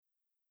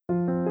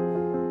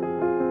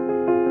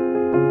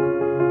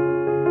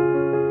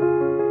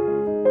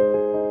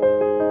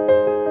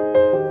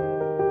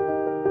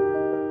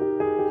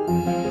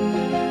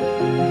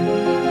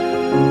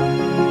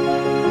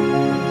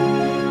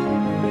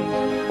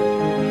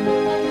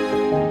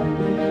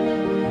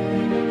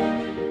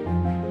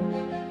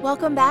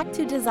Welcome back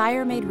to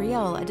Desire Made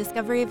Real, a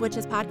Discovery of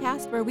Witches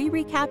podcast where we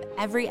recap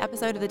every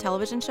episode of the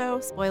television show,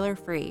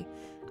 spoiler-free.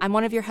 I'm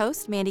one of your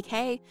hosts, Mandy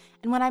Kay,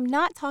 and when I'm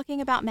not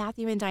talking about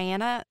Matthew and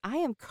Diana, I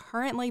am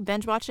currently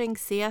binge-watching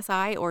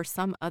CSI or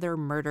some other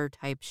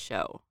murder-type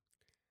show.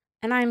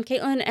 And I'm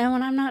Caitlin, and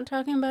when I'm not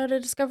talking about A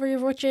Discovery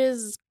of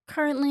Witches,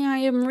 currently I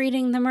am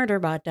reading The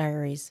Murderbot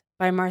Diaries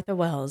by Martha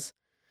Wells.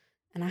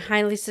 And I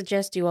highly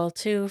suggest you all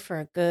too for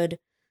a good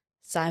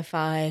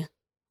sci-fi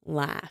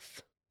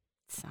laugh.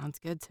 Sounds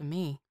good to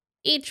me.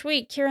 Each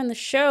week here on the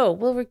show,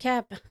 we'll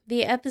recap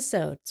the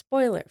episode,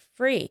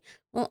 spoiler-free.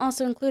 We'll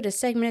also include a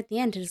segment at the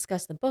end to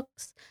discuss the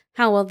books,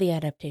 how well the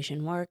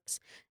adaptation works,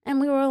 and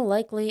we will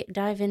likely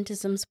dive into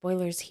some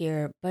spoilers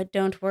here, but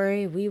don't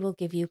worry, we will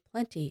give you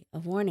plenty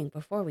of warning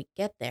before we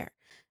get there.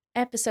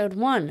 Episode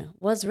 1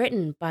 was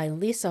written by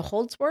Lisa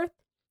Holdsworth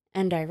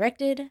and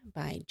directed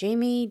by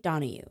Jamie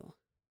Donahue.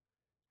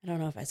 I don't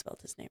know if I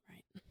spelled his name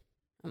right.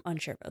 I'm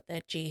unsure about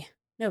that. Gee,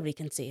 nobody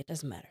can see. It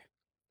doesn't matter.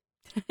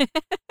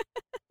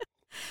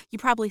 You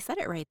probably said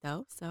it right,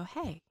 though, so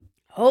hey.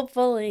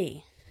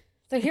 Hopefully.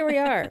 So here we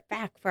are,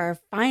 back for our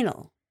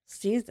final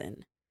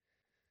season.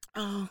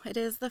 Oh, it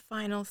is the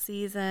final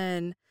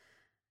season.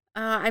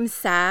 I'm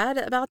sad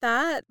about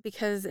that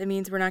because it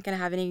means we're not going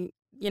to have any,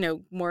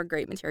 more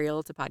great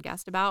material to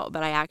podcast about.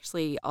 But I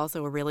actually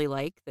also really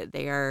like that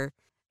they are,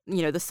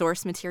 the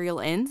source material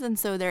ends. And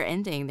so they're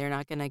ending. They're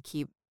not going to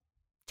keep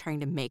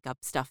trying to make up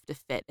stuff to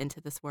fit into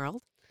this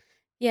world.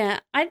 Yeah,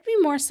 I'd be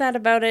more sad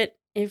about it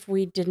if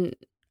we didn't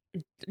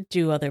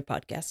do other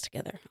podcasts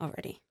together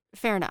already.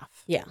 Fair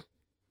enough. Yeah.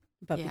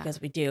 But because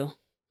we do,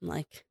 I'm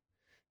like,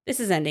 this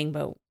is ending,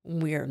 but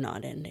we're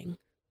not ending.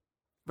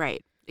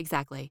 Right.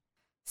 Exactly.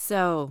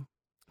 So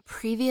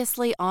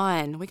previously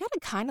on, we got a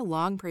kind of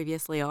long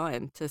previously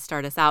on to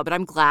start us out, but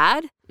I'm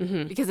glad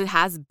because it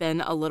has been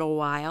a little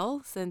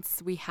while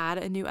since we had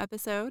a new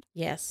episode.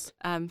 Yes.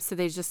 So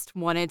they just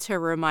wanted to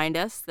remind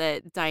us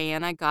that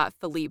Diana got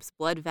Philippe's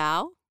blood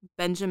vow.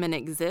 Benjamin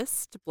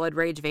exists. Blood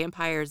rage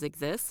vampires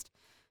exist.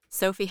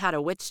 Sophie had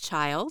a witch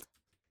child.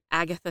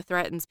 Agatha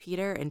threatens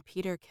Peter, and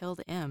Peter killed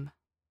M.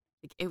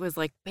 It was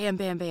like bam,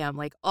 bam, bam,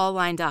 like all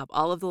lined up.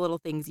 All of the little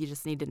things you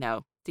just need to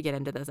know to get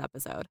into this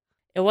episode.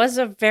 It was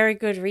a very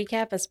good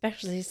recap,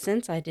 especially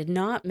since I did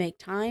not make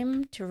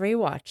time to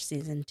rewatch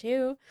season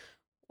 2,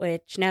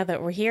 which now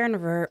that we're here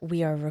and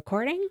we are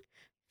recording,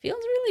 feels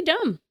really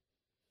dumb.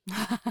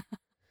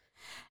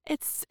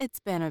 It's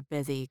been a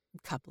busy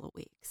couple of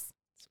weeks.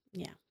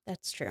 Yeah,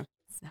 that's true.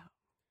 So,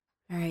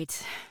 all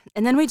right.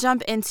 And then we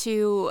jump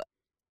into,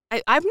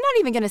 I'm not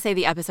even going to say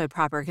the episode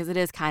proper because it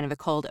is kind of a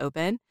cold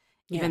open,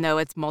 even though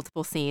it's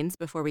multiple scenes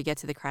before we get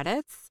to the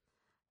credits.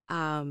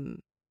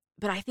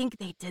 But I think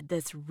they did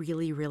this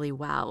really, really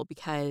well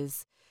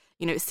because,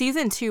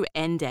 season 2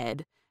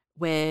 ended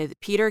with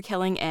Peter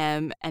killing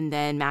M and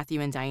then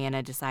Matthew and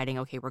Diana deciding,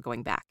 okay, we're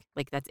going back.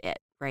 Like, that's it,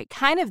 right?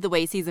 Kind of the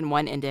way season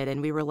 1 ended.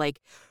 And we were like,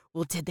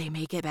 well, did they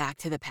make it back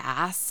to the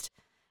past?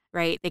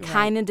 Right? They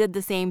kind of did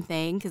the same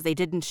thing because they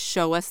didn't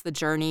show us the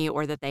journey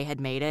or that they had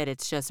made it.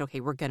 It's just,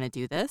 okay, we're going to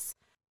do this.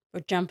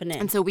 We're jumping in.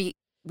 And so we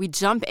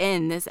jump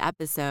in this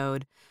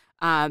episode.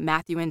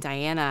 Matthew and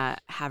Diana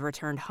have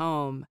returned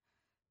home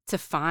to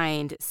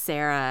find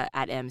Sarah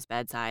at M's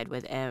bedside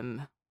with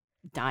M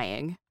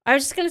dying. I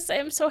was just going to say,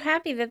 I'm so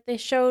happy that they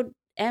showed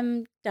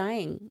M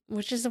dying,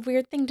 which is a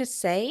weird thing to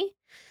say.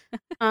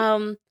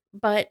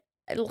 But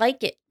I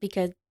like it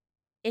because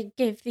it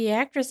gave the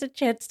actress a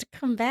chance to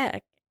come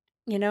back,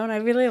 and I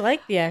really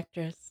like the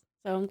actress.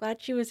 So I'm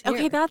glad she was here.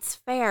 Okay, that's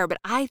fair. But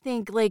I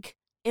think,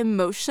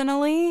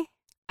 emotionally,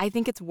 I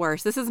think it's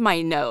worse. This is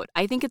my note.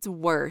 I think it's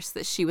worse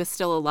that she was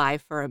still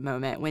alive for a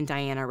moment when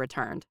Diana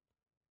returned.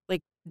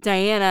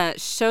 Diana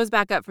shows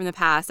back up from the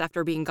past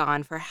after being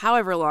gone for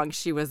however long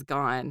she was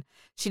gone.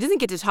 She doesn't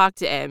get to talk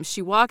to M.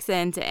 She walks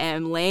into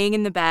M laying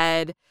in the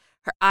bed.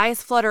 Her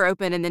eyes flutter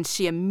open, and then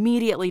she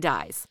immediately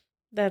dies.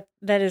 That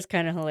is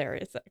kind of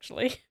hilarious,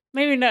 actually.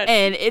 Maybe not.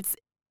 And it's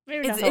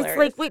hilarious.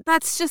 like, wait,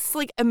 that's just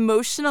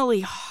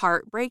emotionally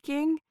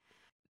heartbreaking.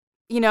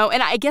 And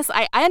I guess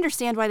I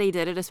understand why they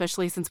did it,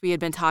 especially since we had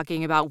been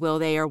talking about will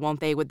they or won't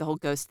they with the whole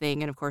ghost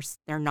thing. And of course,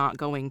 they're not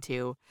going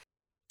to.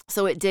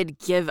 So it did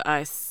give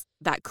us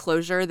that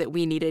closure that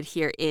we needed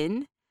here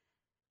in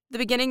the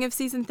beginning of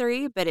season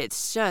 3. But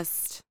it's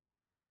just,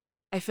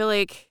 I feel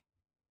like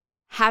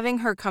having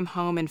her come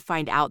home and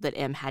find out that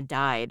M had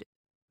died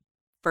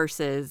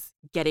versus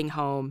getting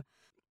home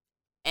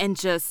and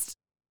just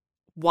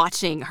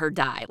watching her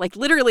die.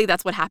 Literally,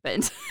 that's what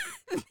happened.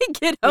 They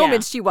get home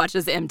and she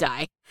watches M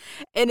die.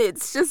 And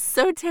it's just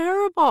so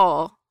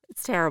terrible.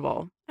 It's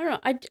terrible. I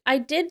don't know. I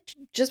did,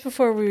 just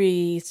before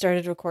we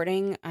started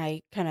recording,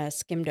 I kind of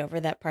skimmed over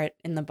that part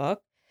in the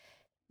book.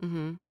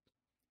 Mm-hmm.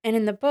 And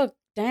in the book,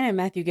 Diana and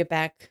Matthew get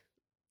back,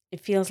 it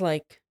feels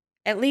like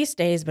at least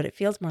days, but it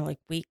feels more like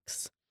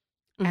weeks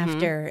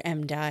after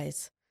M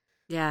dies.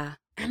 Yeah.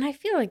 And I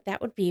feel like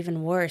that would be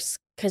even worse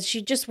because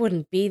she just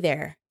wouldn't be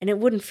there and it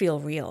wouldn't feel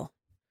real.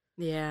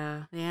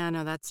 Yeah. Yeah,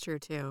 no, that's true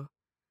too.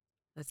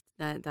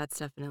 That's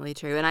definitely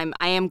true. And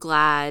I am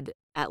glad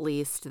at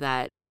least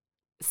that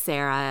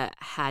Sarah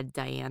had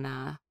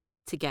Diana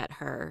to get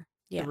her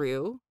Yeah.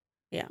 through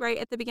Yeah. right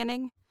at the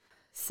beginning.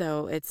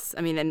 So it's,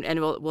 I mean, and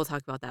we'll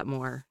talk about that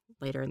more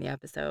later in the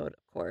episode,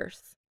 of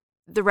course.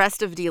 The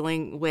rest of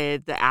dealing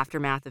with the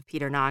aftermath of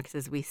Peter Knox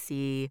is we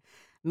see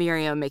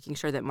Miriam making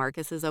sure that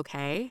Marcus is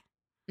okay,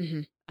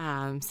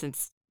 Hmm.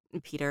 since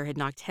Peter had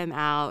knocked him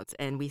out,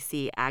 and we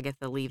see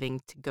Agatha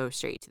leaving to go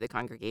straight to the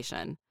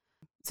congregation.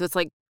 So it's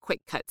like quick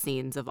cut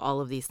scenes of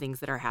all of these things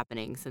that are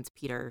happening since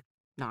Peter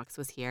Knox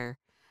was here.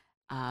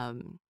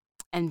 Um,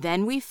 and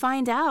then we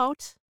find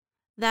out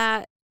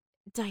that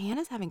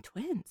Diana's having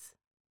twins.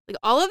 Like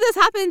all of this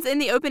happens in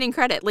the opening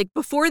credit, like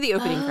before the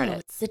opening Oh,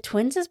 credits. the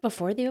twins is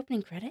before the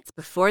opening credits? It's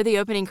before the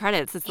opening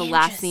credits. It's the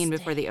last scene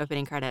before the Interesting.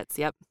 opening credits.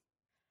 Yep.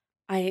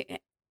 I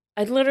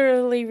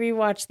literally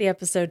rewatched the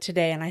episode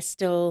today, and I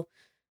still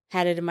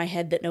had it in my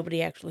head that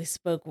nobody actually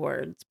spoke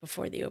words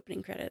before the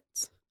opening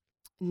credits.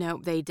 No,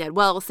 they did.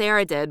 Well,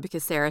 Sarah did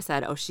because Sarah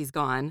said, "Oh, she's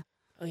gone."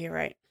 Oh, you're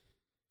right.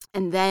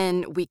 And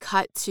then we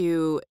cut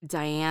to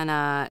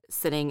Diana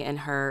sitting in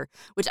her,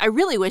 which I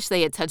really wish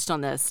they had touched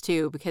on this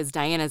too, because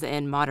Diana's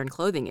in modern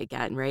clothing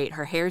again, right?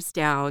 Her hair's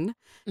down.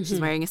 She's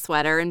Hmm. wearing a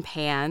sweater and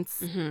pants.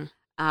 Hmm.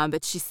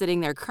 But she's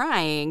sitting there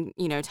crying,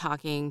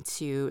 talking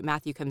to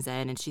Matthew comes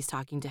in and she's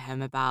talking to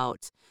him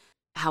about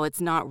how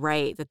it's not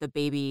right that the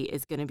baby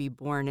is going to be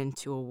born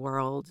into a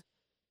world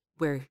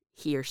where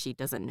he or she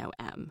doesn't know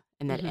M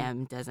and that Hmm.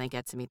 M doesn't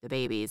get to meet the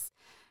babies.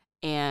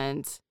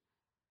 And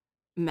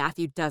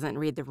Matthew doesn't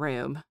read the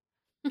room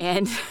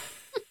and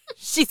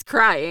she's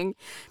crying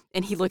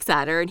and he looks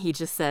at her and he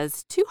just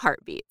says 2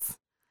 heartbeats.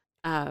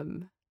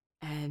 And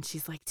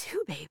she's like,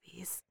 2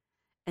 babies.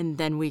 And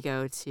then we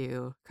go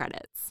to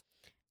credits.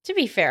 To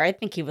be fair, I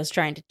think he was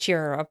trying to cheer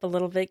her up a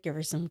little bit, give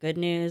her some good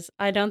news.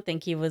 I don't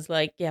think he was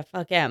like, yeah,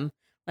 fuck him.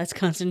 Let's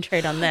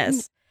concentrate on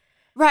this.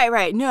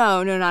 Right.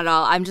 No, not at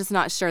all. I'm just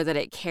not sure that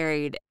it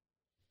carried.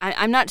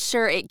 I'm not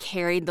sure it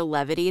carried the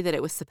levity that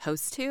it was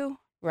supposed to.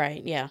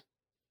 Right, yeah.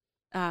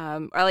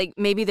 Or like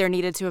maybe there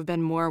needed to have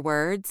been more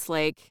words.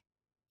 Like,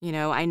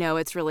 I know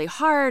it's really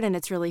hard and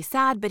it's really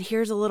sad, but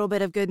here's a little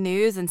bit of good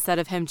news instead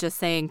of him just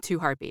saying 2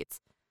 heartbeats.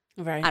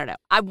 Right. I don't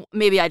know.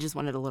 Maybe I just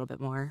wanted a little bit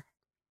more.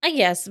 I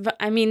guess, but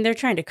I mean, they're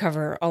trying to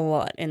cover a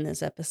lot in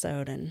this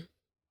episode, and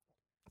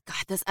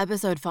God, this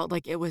episode felt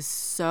like it was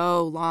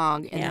so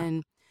long. And yeah.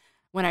 then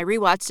when I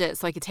rewatched it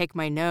so I could take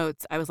my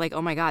notes, I was like,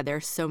 oh my God,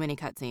 there's so many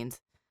cutscenes.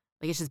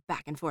 Like it's just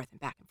back and forth and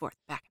back and forth,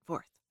 back and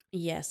forth.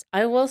 Yes,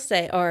 I will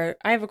say, or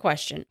I have a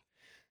question.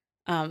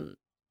 In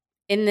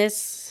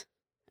this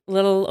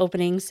little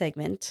opening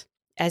segment,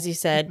 as you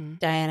said, Mm-hmm.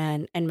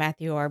 Diana and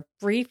Matthew are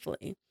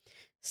briefly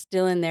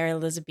still in their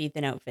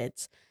Elizabethan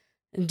outfits.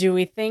 Do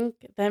we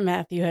think that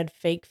Matthew had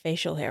fake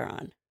facial hair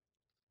on?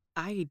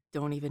 I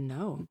don't even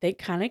know. They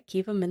kind of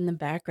keep him in the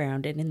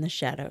background and in the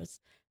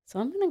shadows. So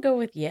I'm going to go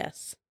with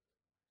yes.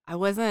 I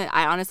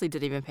honestly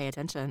didn't even pay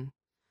attention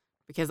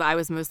because I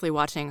was mostly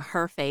watching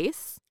her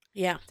face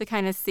Yeah. to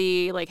kind of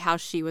see like how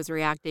she was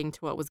reacting to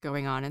what was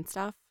going on and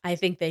stuff. I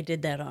think they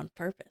did that on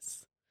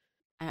purpose.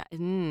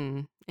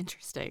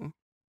 Interesting.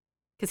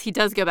 Because he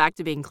does go back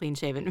to being clean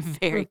shaven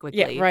very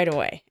quickly. Yeah, right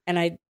away. And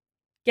I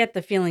get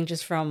the feeling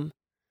just from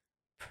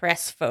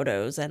press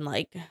photos and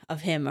like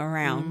of him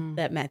around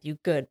that Matthew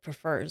Good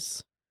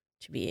prefers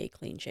to be a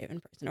clean shaven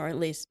person, or at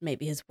least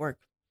maybe his work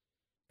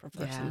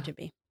prefers him to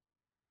be.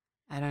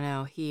 I don't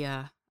know.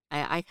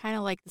 I kind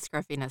of like the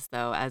scruffiness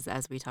though, as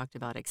we talked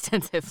about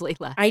extensively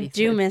last I season.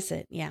 do miss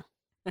it, yeah.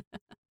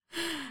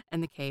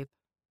 And the cape.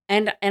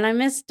 And I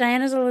miss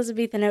Diana's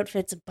Elizabethan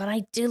outfits, but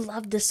I do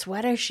love the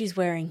sweater she's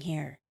wearing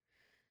here.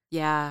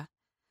 Yeah.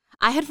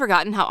 I had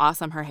forgotten how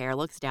awesome her hair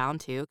looks down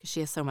too, because she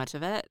has so much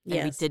of it. And we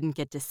Yes. didn't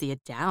get to see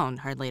it down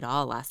hardly at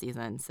all last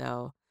season.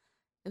 So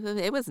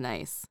it was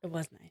nice. It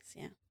was nice,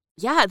 yeah.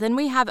 Yeah, then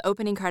we have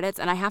opening credits,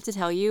 and I have to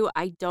tell you,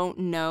 I don't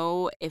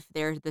know if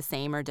they're the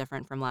same or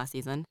different from last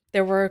season.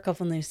 There were a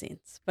couple new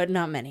scenes, but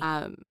not many.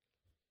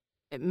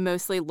 It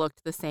mostly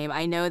looked the same.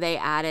 I know they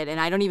added, and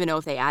I don't even know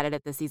if they added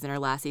it this season or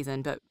last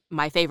season, but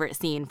my favorite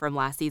scene from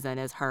last season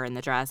is her in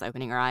the dress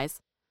opening her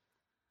eyes.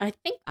 I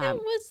think that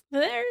was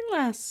there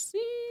last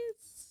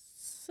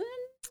season.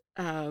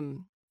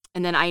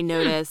 And then I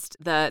noticed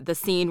the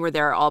scene where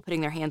they're all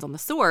putting their hands on the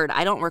sword.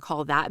 I don't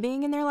recall that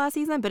being in there last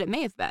season, but it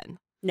may have been.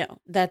 No,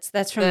 that's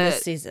from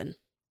this season.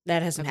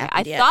 That hasn't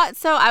happened yet. I thought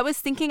so. I was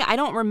thinking, I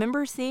don't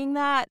remember seeing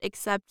that,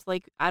 except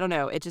like, I don't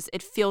know. It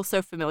feels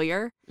so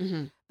familiar,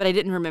 but I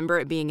didn't remember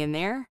it being in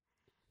there.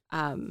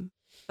 But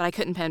I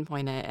couldn't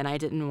pinpoint it, and I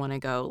didn't want to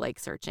go like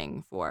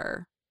searching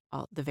for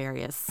all the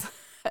various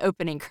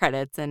opening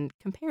credits and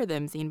compare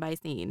them scene by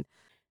scene.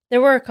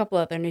 There were a couple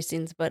other new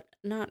scenes, but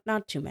not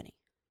too many.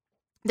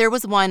 There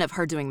was one of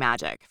her doing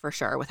magic for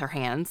sure with her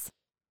hands.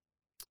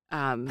 But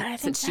I think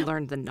since she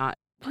learned the knot.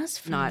 Was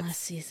from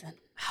last season.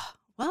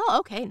 Well,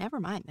 okay, never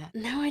mind then.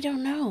 Now I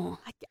don't know.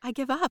 I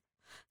give up.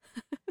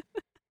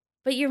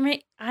 But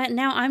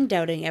now I'm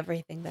doubting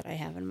everything that I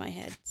have in my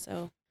head.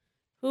 So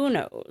who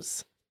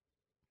knows?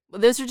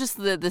 Those are just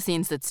the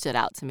scenes that stood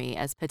out to me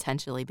as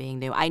potentially being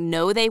new. I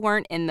know they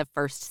weren't in the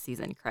first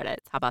season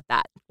credits. How about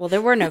that? Well,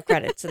 there were no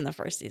credits in the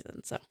first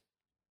season, so.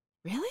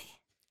 Really?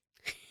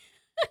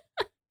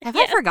 Have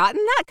Yeah. I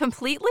forgotten that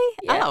completely?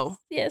 Yes, Oh.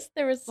 yes,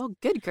 there was Well,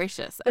 good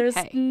gracious. there's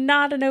Okay.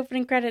 not an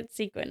opening credit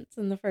sequence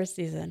in the first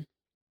season.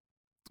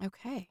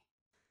 Okay.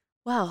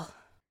 Well,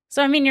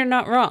 So, I mean, you're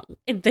not wrong.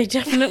 They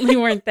definitely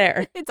weren't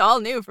there. it's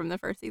all new from the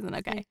first season.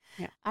 Okay.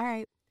 Yeah. All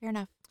right. Fair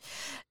enough.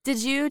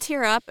 Did you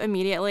tear up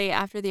immediately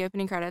after the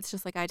opening credits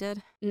just like I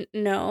did?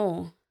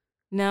 No.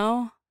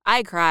 No?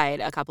 I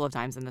cried a couple of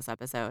times in this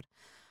episode.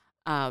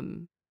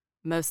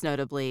 Most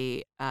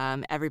notably,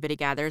 everybody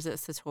gathers at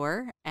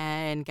Sator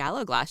and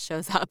Gallowglass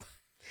shows up.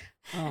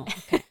 Oh,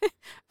 okay.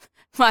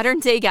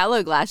 Modern day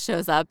Gallowglass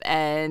shows up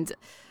and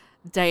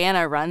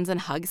Diana runs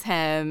and hugs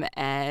him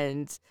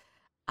and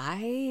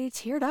I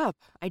teared up.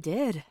 I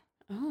did.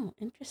 Oh,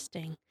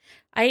 interesting.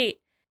 I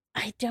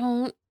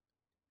don't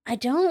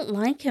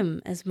like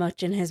him as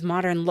much in his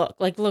modern look.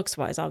 Like,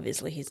 looks-wise,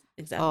 obviously, he's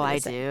exactly Oh, the I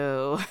same.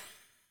 do.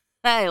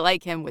 I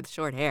like him with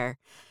short hair.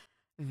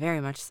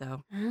 Very much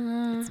so.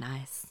 It's Uh,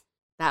 nice.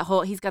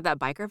 He's got that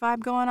biker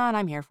vibe going on.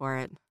 I'm here for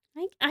it.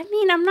 I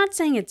mean, I'm not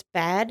saying it's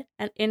bad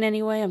in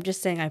any way. I'm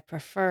just saying I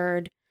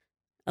preferred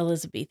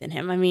Elizabethan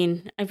him. I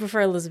mean, I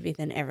prefer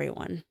Elizabethan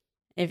everyone.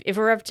 If it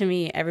were up to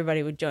me,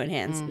 everybody would join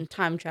hands and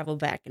time travel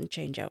back and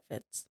change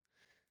outfits.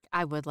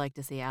 I would like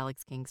to see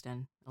Alex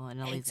Kingston in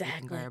Elizabeth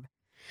Exactly. Garb.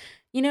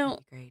 You know,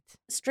 That'd be great.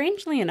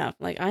 strangely enough,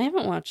 like, I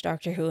haven't watched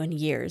Doctor Who in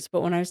years,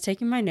 but when I was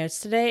taking my notes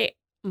today,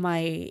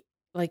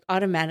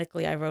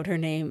 automatically I wrote her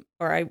name,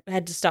 or I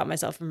had to stop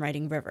myself from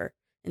writing River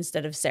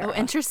instead of Sarah. Oh,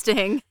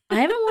 interesting. I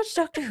haven't watched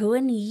Doctor Who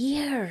in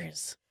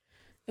years.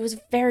 It was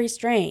very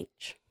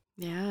strange.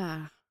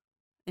 Yeah.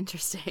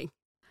 Interesting.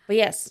 But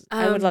yes,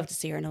 I would Um, love to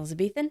see her in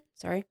Elizabethan.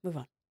 Sorry, move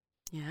on.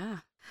 Yeah.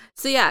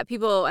 So yeah,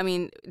 people, I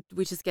mean,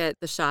 we just get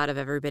the shot of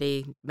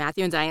everybody.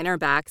 Matthew and Diana are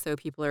back, so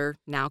people are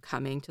now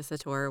coming to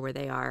Sator where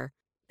they are.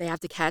 They have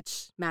to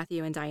catch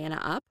Matthew and Diana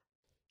up.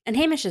 And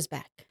Hamish is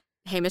back.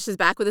 Hamish is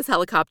back with his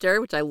helicopter,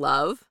 which I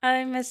love.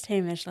 I missed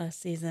Hamish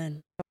last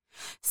season.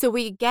 So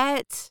we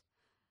get,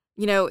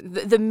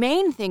 the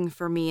main thing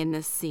for me in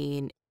this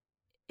scene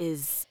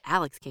is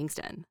Alex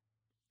Kingston.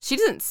 She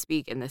doesn't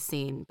speak in this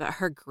scene, but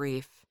her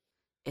grief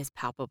is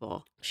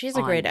palpable. She's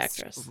a great on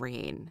actress.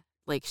 Screen.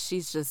 Like, she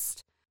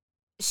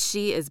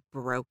is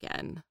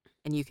broken,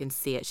 and you can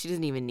see it. She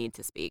doesn't even need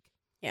to speak.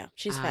 Yeah,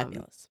 she's Um,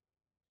 fabulous.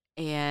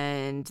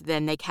 And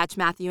then they catch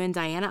Matthew and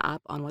Diana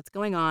up on what's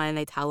going on.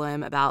 They tell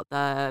him about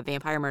the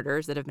vampire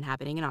murders that have been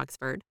happening in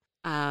Oxford.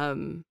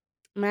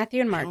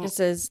 Matthew and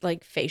Marcus's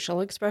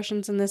facial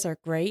expressions in this are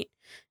great,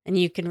 and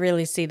you can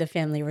really see the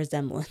family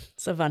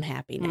resemblance of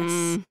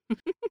unhappiness.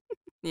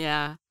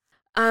 Yeah.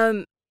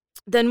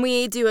 Then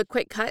we do a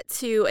quick cut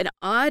to an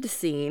odd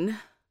scene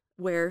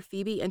where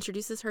Phoebe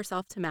introduces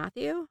herself to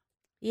Matthew.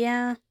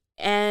 Yeah.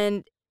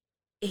 And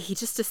he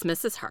just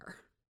dismisses her.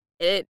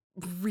 It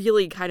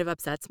really kind of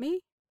upsets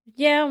me.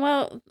 Yeah,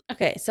 well,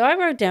 okay, so I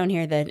wrote down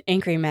here that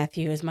Angry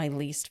Matthew is my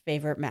least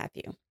favorite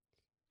Matthew,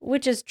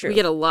 which is true. We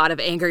get a lot of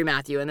angry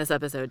Matthew in this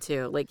episode,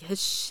 too. Like, his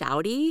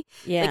shouty.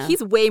 Yeah. Like,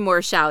 he's way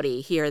more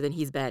shouty here than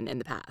he's been in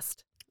the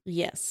past.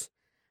 Yes.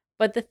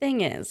 But the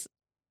thing is,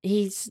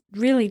 he's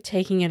really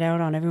taking it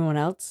out on everyone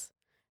else,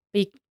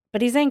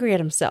 but he's angry at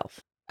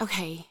himself.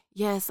 Okay.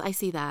 Yes, I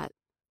see that.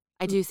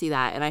 I do see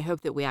that. And I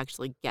hope that we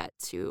actually get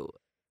to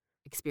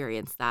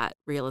experience that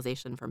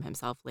realization from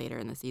himself later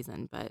in the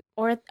season. But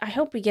Or I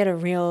hope we get a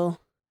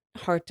real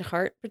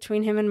heart-to-heart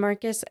between him and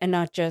Marcus, and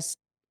not just,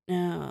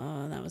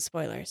 oh, that was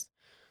spoilers.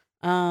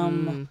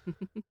 Well,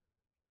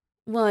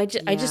 I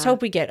just Yeah.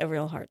 hope we get a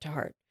real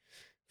heart-to-heart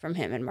from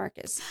him and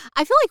Marcus.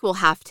 I feel like we'll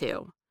have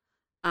to,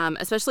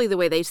 especially the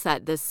way they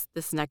set this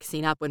next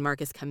scene up when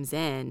Marcus comes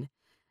in,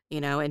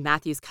 and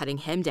Matthew's cutting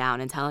him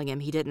down and telling him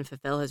he didn't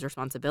fulfill his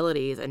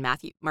responsibilities, and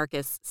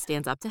Marcus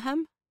stands up to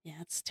him. Yeah,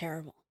 it's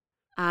terrible.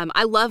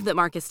 I love that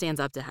Marcus stands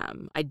up to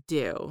him. I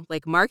do.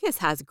 Like, Marcus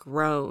has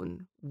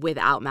grown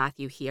without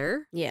Matthew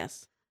here.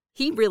 Yes.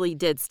 He really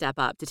did step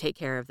up to take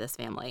care of this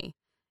family.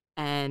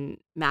 And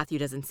Matthew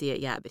doesn't see it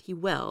yet, but he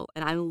will.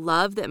 And I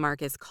love that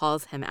Marcus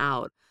calls him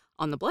out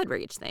on the blood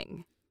rage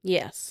thing.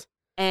 Yes.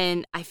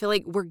 And I feel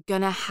like we're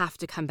going to have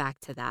to come back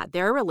to that.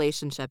 Their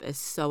relationship is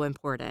so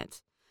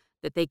important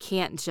that they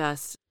can't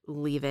just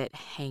leave it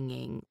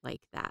hanging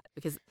like that,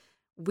 because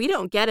we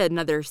don't get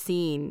another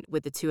scene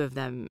with the two of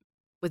them,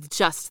 with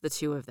just the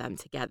two of them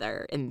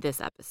together in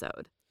this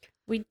episode.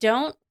 We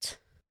don't.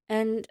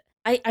 And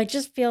I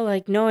just feel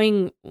like,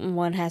 knowing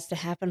what has to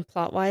happen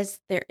plot-wise,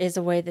 there is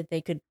a way that they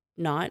could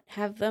not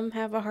have them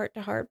have a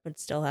heart-to-heart, but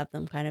still have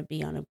them kind of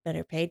be on a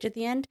better page at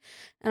the end.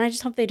 And I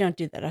just hope they don't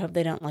do that. I hope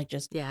they don't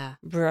just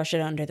brush it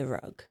under the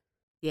rug.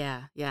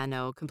 Yeah,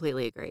 no,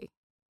 completely agree.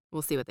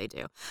 We'll see what they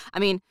do. I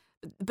mean,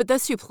 but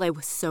those two play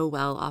so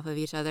well off of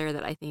each other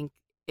that I think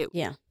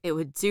it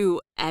would do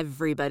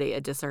everybody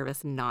a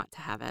disservice not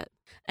to have it.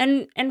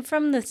 And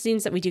from the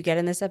scenes that we do get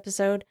in this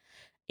episode,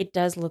 it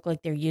does look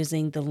like they're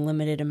using the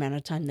limited amount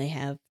of time they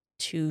have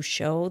to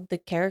show the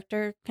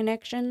character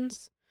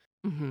connections,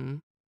 Mm-hmm.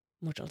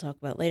 which I'll talk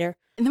about later.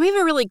 And then we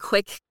have a really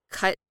quick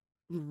cut,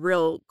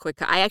 real quick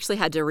cut. I actually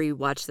had to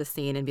rewatch the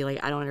scene and be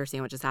like, I don't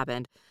understand what just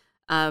happened.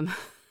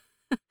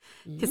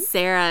 Because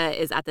Sarah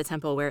is at the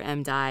temple where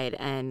M died,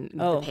 and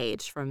the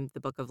page from the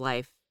Book of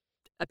Life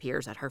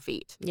appears at her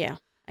feet. Yeah,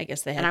 I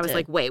guess they had And I was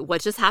like, wait,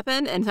 what just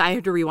happened? And I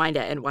had to rewind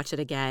it and watch it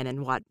again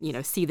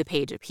and see the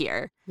page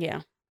appear.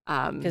 Yeah,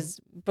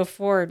 because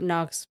before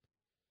Nox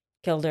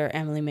killed her,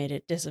 Emily made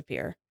it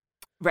disappear.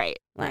 Right.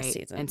 Last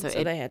season. And so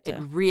they had to... it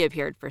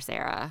reappeared for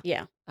Sarah.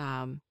 Yeah.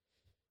 And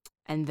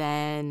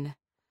then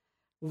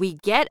we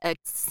get a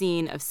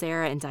scene of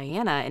Sarah and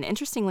Diana. And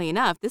interestingly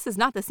enough, this is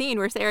not the scene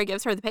where Sarah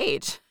gives her the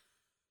page.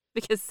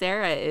 Because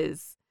Sarah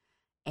is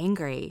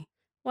angry.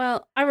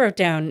 Well, I wrote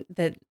down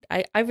that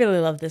I really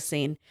love this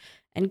scene.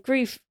 And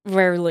grief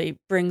rarely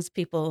brings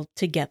people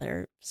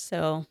together.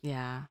 So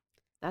yeah,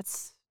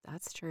 that's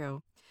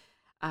true.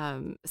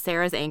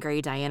 Sarah's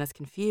angry. Diana's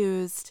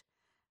confused.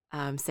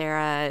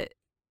 Sarah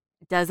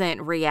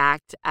doesn't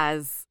react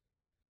as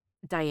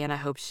Diana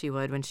hopes she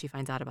would when she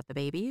finds out about the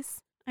babies.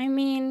 I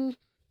mean,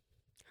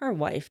 her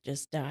wife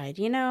just died,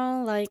 you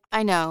know? Like,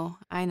 I know.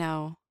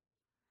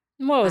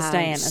 What was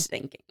Diana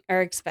thinking or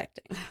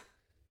expecting?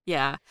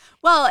 Yeah.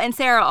 Well, and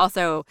Sarah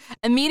also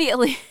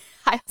immediately,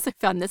 I also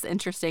found this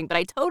interesting, but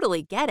I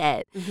totally get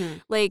it. Mm-hmm.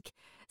 Like,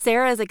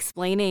 Sarah is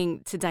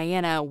explaining to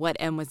Diana what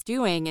M was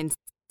doing, and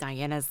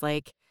Diana's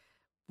like,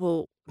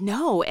 well,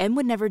 no, M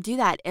would never do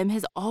that. M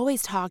has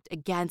always talked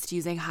against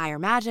using higher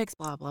magics,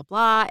 blah, blah,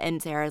 blah.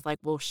 And Sarah's like,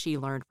 well, she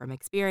learned from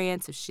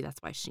experience, so that's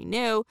why she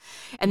knew.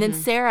 And then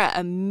Sarah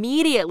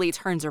immediately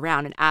turns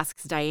around and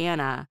asks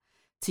Diana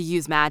to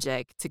use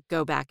magic to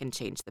go back and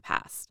change the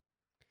past.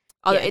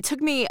 Although it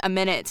took me a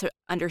minute to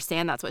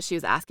understand that's what she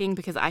was asking,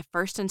 because I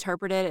first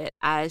interpreted it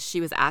as she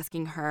was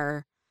asking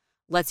her,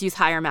 let's use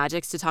higher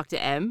magics to talk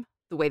to M,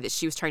 the way that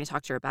she was trying to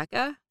talk to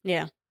Rebecca.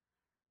 Yeah.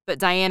 But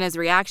Diana's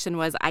reaction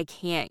was, I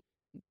can't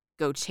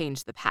go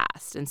change the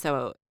past. And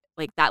so,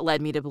 like, that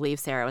led me to believe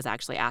Sarah was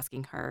actually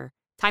asking her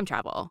time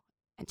travel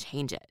and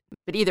change it.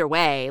 But either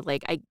way,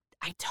 like, I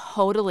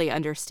totally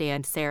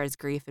understand Sarah's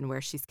grief and where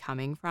she's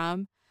coming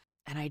from.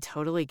 And I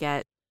totally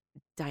get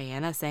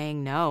Diana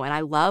saying no. And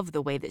I love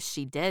the way that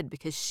she did,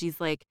 because she's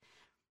like,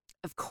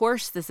 of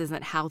course, this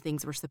isn't how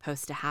things were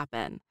supposed to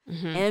happen.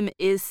 M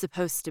is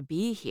supposed to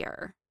be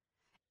here.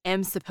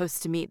 M's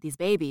supposed to meet these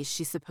babies.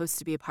 She's supposed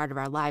to be a part of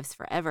our lives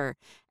forever.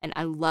 And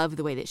I love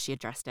the way that she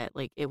addressed it.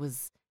 Like, it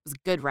was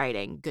good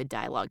writing, good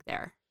dialogue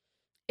there.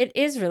 It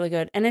is really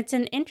good. And it's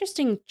an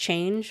interesting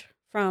change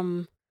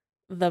from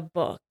the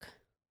book,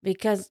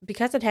 because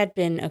it had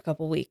been a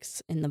couple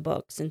weeks in the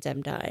book since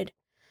M died.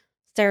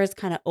 Sarah's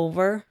kind of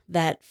over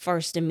that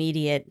first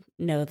immediate,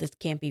 no, this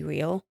can't be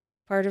real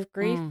part of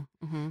grief.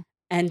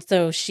 And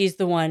so she's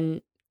the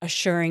one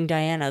assuring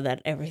Diana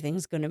that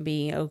everything's going to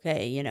be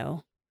okay, you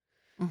know?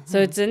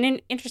 So it's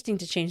interesting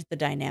to change the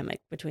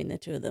dynamic between the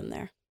two of them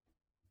there.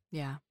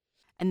 Yeah.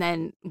 And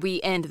then we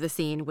end the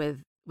scene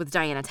with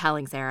Diana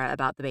telling Sarah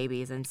about the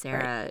babies, and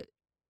Sarah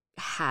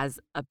has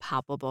a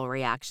palpable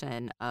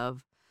reaction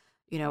of,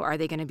 you know, are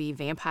they going to be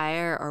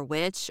vampire or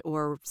witch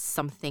or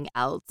something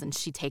else? And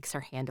she takes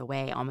her hand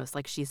away, almost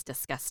like she's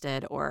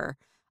disgusted or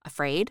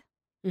afraid.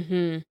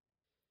 And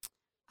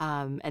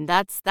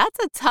that's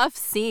a tough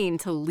scene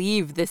to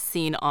leave this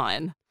scene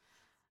on.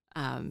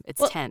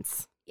 It's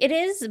tense. It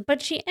is,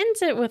 but she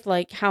ends it with,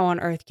 like, how on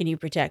earth can you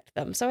protect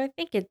them? So I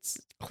think it's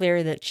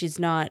clear that she's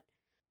not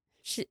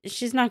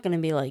going to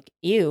be like,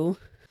 ew.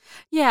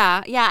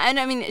 Yeah. And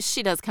I mean,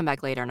 she does come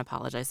back later and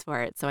apologize for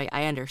it, so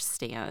I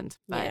understand,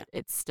 but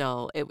it's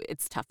still,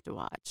 it's tough to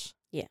watch.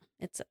 Yeah,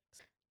 it sucks.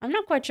 I'm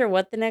not quite sure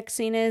what the next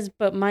scene is,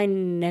 but my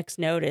next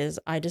note is,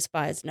 I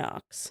despise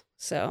Nox,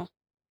 so...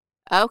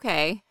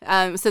 Okay.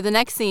 So the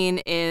next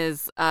scene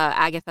is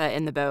Agatha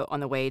in the boat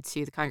on the way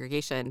to the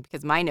congregation,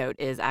 because my note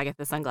is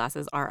Agatha's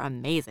sunglasses are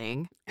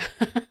amazing.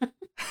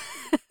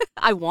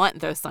 I want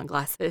those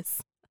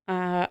sunglasses.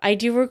 I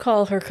do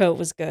recall her coat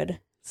was good,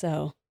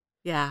 so...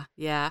 Yeah.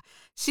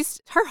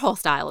 Her whole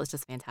style is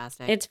just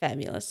fantastic. It's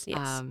fabulous,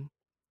 yes.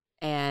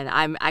 And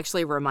I'm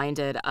actually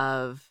reminded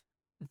of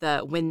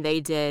when they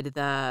did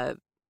the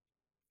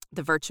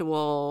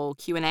virtual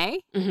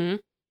Q&A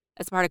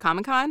as part of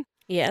Comic-Con.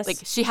 Yes. Like,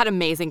 she had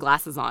amazing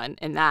glasses on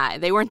in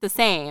that. They weren't the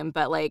same,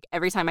 but, like,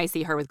 every time I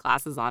see her with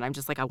glasses on, I'm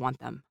just like, I want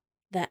them.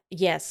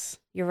 Yes,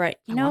 you're right.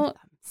 I want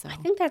them, so. I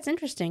think that's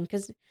interesting,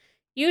 because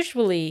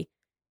usually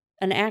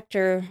an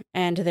actor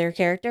and their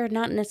character,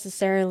 not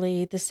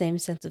necessarily the same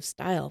sense of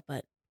style,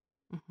 but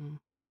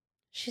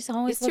she's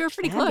always looked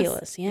pretty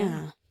fabulous. Close.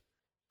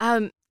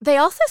 Yeah. They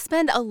also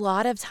spend a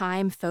lot of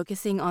time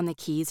focusing on the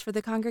keys for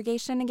the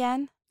congregation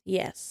again.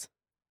 Yes.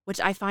 Which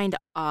I find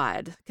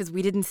odd, because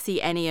we didn't see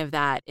any of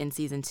that in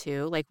season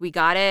 2. Like, we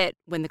got it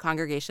when the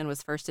congregation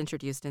was first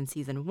introduced in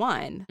season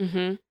 1.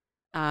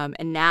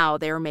 And now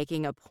they were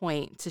making a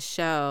point to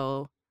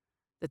show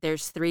that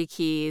there's 3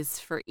 keys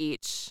for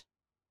each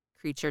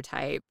creature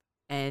type,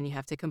 and you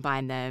have to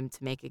combine them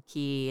to make a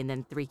key, and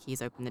then 3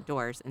 keys open the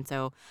doors. And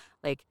so,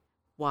 like,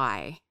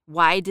 why?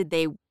 Why did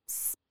they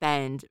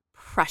spend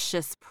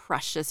precious,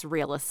 precious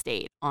real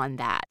estate on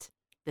that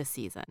this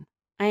season?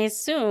 I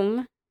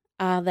assume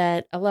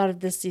that a lot of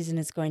this season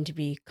is going to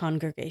be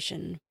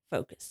congregation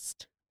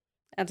focused.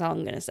 That's all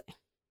I'm going to say.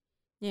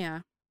 Yeah.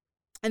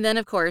 And then,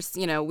 of course,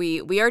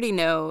 we already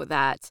know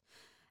that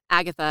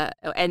Agatha,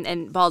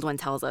 and Baldwin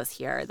tells us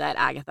here that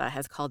Agatha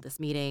has called this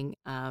meeting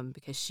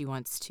because she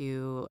wants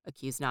to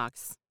accuse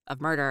Knox of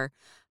murder.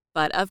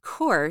 But, of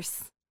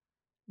course,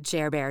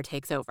 Jer Bear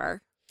takes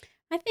over.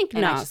 I think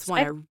And Knox. I just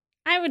want to...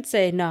 I would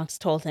say Knox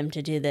told him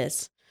to do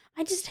this.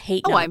 I just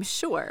hate Oh, Knox. I'm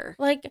sure.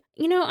 Like,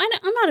 I'm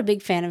not a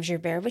big fan of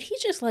Gerbert, but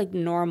he's just like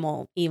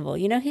normal evil.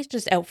 He's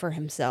just out for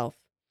himself.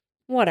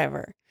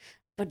 Whatever.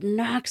 But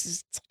Knox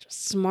is such a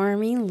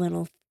smarmy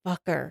little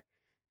fucker.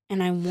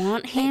 And I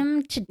want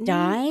him to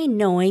die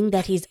knowing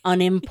that he's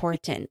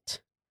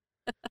unimportant.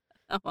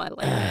 Oh, I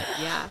like it.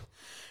 Yeah.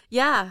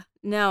 Yeah.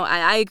 No,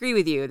 I agree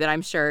with you that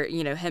I'm sure,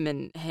 him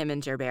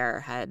and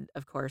Gerbert had,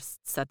 of course,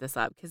 set this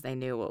up because they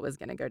knew what was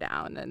going to go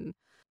down. And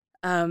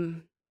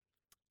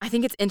I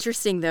think it's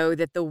interesting, though,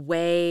 that the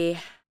way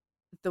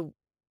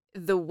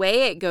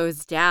it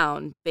goes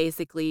down,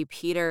 basically,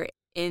 Peter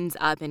ends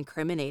up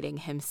incriminating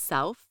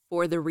himself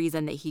for the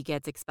reason that he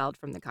gets expelled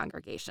from the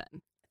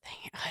congregation.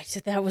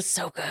 That was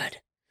so good.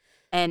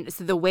 And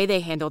so the way they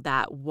handled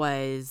that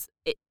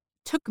it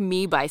took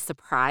me by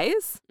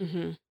surprise.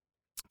 Mm-hmm.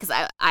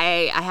 Because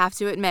I have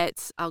to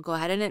admit, I'll go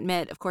ahead and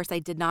admit, of course, I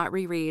did not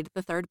reread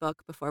the third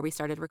book before we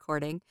started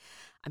recording.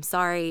 I'm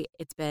sorry.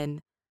 It's been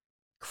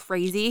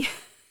crazy.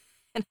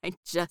 And I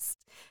just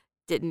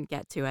didn't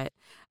get to it.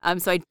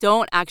 So I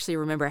don't actually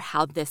remember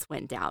how this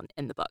went down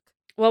in the book.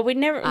 Well, we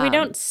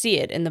don't see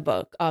it in the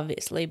book,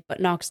 obviously,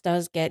 but Knox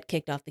does get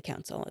kicked off the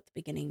council at the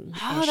beginning.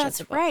 Oh,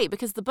 that's right,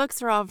 because the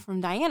books are all from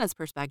Diana's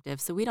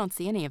perspective, so we don't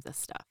see any of this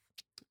stuff.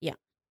 Yeah.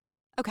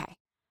 Okay.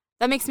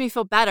 That makes me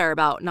feel better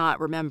about not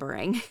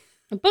remembering.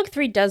 Book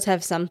 3 does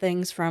have some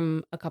things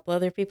from a couple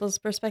other people's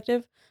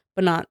perspective,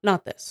 but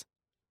not this.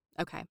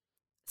 Okay.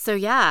 So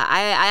yeah,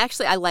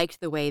 I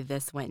liked the way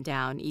this went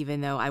down,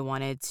 even though I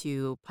wanted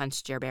to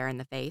punch Gerbert in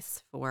the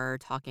face for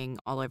talking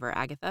all over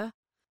Agatha.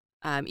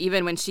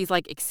 Even when she's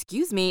like,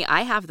 "Excuse me,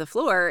 I have the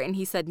floor," and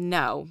he said,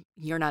 "No,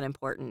 you're not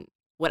important.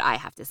 What I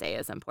have to say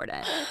is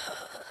important."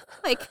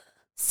 Like,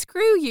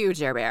 screw you,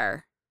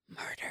 Gerbert.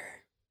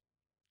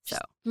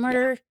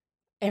 Murder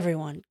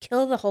everyone.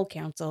 Kill the whole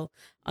council,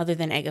 other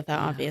than Agatha,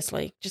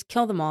 obviously. Just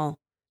kill them all.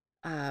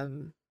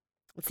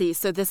 Let's see.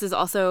 So this is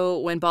also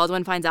when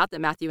Baldwin finds out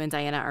that Matthew and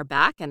Diana are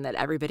back and that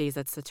everybody's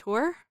at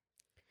Sator.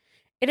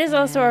 It is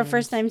also our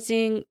first time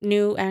seeing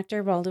new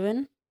actor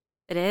Baldwin.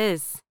 It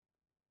is.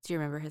 Do you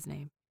remember his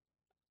name?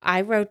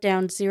 I wrote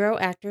down 0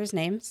 actors'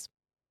 names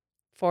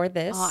for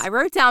this. Oh, I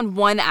wrote down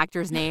 1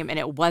 actor's name, and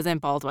it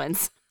wasn't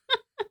Baldwin's.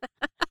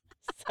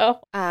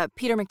 So,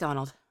 Peter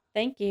McDonald.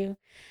 Thank you.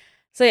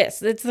 So,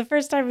 yes, it's the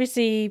first time we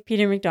see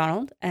Peter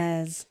McDonald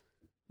as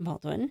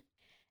Baldwin.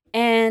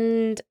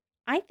 And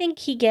I think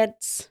he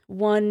gets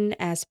one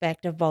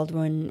aspect of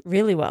Baldwin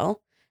really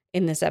well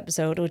in this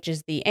episode, which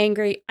is the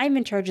angry, I'm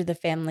in charge of the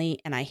family,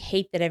 and I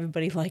hate that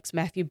everybody likes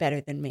Matthew better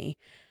than me.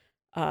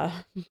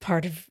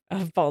 Part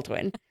of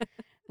Baldwin.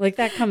 Like,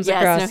 that comes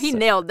across. No, he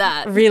nailed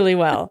that really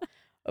well.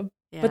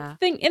 Yeah. But the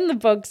thing in the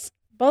books,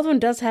 Baldwin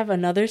does have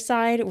another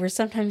side where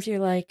sometimes you're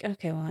like,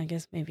 okay, well, I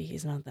guess maybe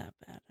he's not that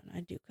bad, and I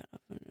do kind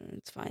of,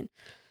 it's fine.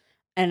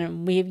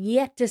 And we have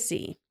yet to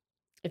see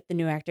if the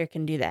new actor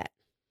can do that.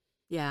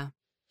 Yeah.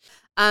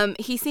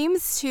 He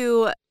seems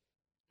to,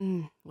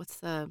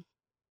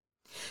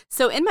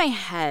 so in my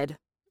head,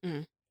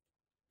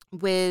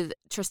 with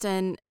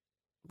Tristan,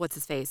 what's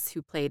his face,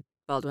 who played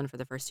Baldwin for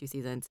the first 2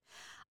 seasons,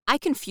 I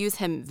confuse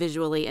him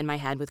visually in my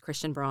head with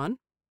Christian Braun.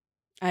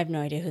 I have no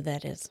idea who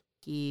that is.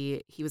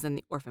 He was in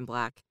The Orphan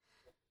Black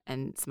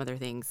and some other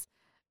things.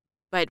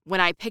 But when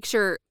I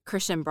picture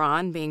Christian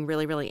Braun being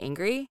really, really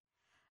angry,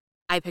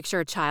 I picture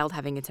a child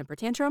having a temper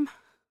tantrum.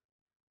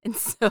 And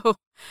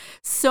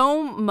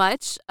so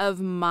much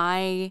of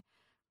my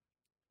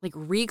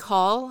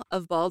recall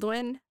of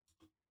Baldwin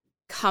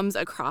comes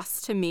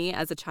across to me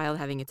as a child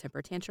having a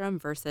temper tantrum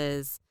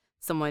versus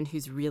someone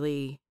who's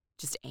really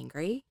just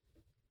angry.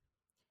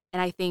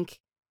 And I think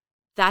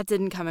that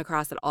didn't come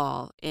across at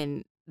all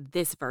in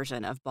this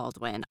version of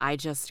Baldwin. I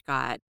just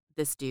got,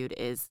 this dude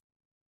is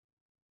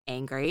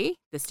angry.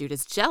 This dude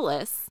is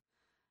jealous,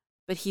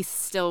 but he's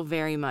still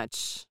very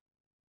much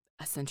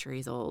a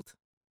centuries-old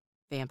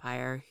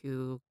vampire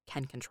who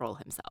can control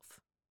himself.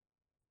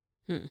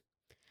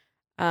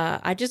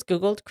 I just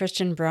Googled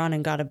Christian Braun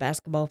and got a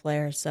basketball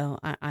player, so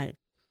I'm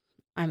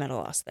at a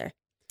loss there.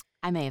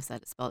 I may have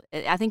said it spelled.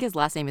 I think his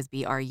last name is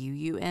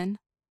Bruun.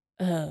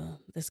 Oh,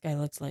 this guy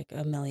looks like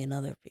a million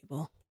other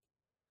people.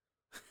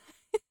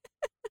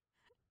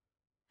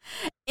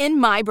 In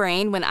my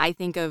brain, when I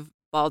think of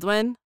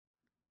Baldwin,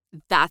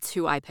 that's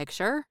who I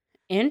picture.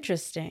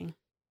 Interesting.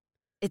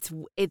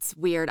 It's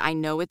weird. I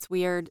know it's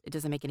weird. It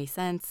doesn't make any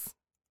sense.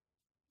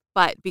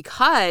 But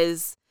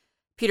because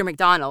Peter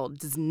McDonald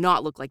does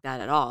not look like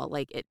that at all,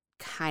 like, it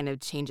kind of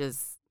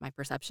changes my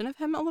perception of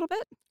him a little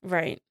bit.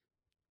 Right.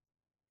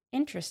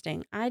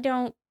 Interesting.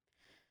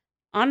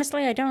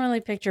 Honestly, I don't really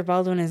picture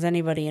Baldwin as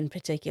anybody in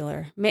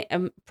particular.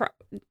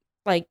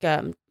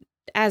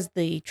 As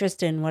the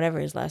Tristan, whatever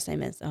his last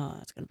name is. Oh,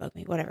 that's gonna bug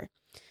me. Whatever.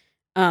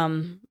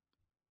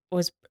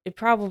 Was it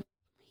probably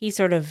he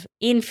sort of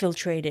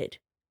infiltrated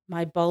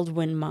my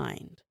Baldwin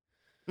mind,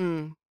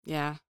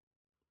 Yeah.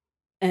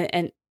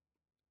 and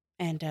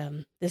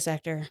this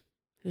actor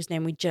whose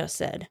name we just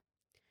said,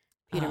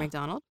 Peter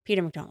McDonald.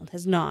 Peter McDonald,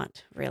 has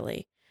not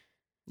really.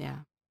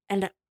 Yeah.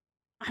 And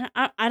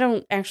I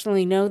don't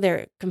actually know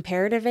their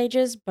comparative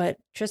ages, but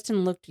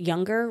Tristan looked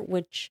younger,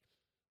 which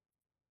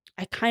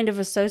I kind of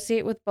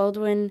associate with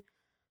Baldwin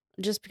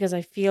just because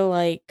I feel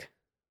like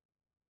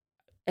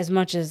as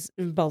much as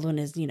Baldwin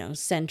is,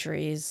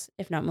 centuries,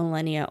 if not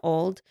millennia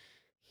old,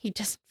 he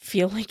doesn't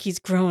feel like he's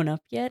grown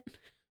up yet.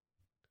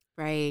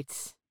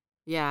 Right.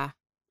 Yeah.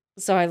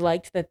 So I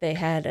liked that they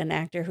had an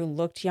actor who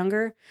looked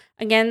younger.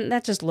 Again,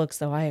 that just looks,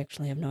 though. I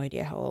actually have no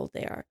idea how old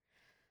they are.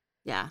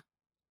 Yeah.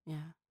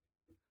 Yeah.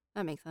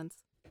 That makes sense.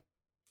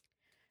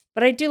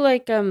 But I do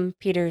like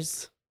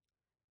Peter's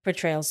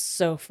portrayal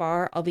so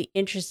far. I'll be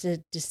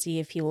interested to see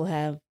if he will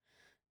have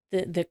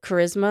the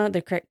charisma,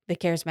 the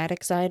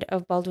charismatic side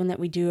of Baldwin that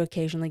we do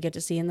occasionally get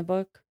to see in the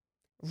book.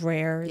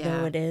 Rare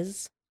though it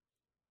is.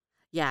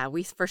 Yeah,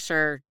 we for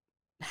sure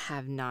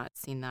have not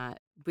seen that.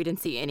 We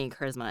didn't see any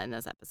charisma in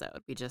this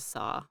episode. We just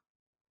saw,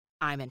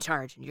 I'm in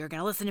charge and you're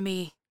going to listen to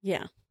me.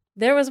 Yeah.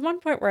 There was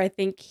one point where I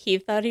think he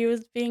thought he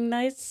was being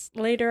nice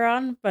later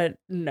on, but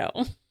no.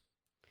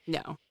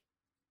 No.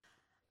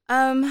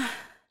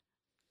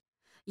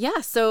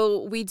 Yeah,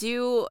 so we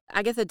do,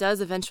 Agatha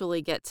does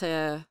eventually get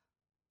to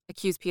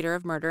accuse Peter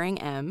of murdering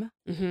M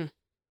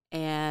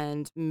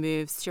and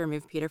moves to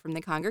remove Peter from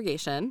the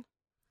congregation.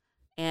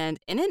 And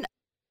in an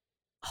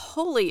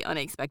wholly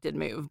unexpected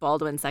move,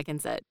 Baldwin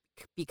seconds it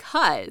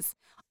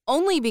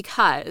only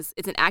because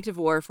it's an act of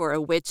war for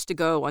a witch to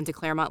go onto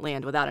Claremont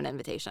land without an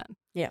invitation.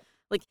 Yeah.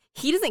 Like,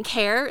 he doesn't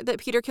care that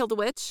Peter killed a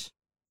witch.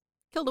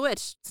 Killed a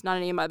witch. It's not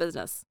any of my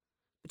business.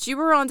 But you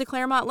were onto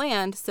Claremont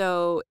land,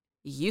 so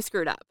you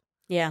screwed up.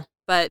 Yeah.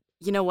 But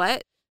you know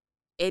what?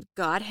 It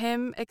got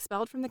him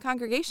expelled from the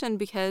congregation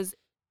because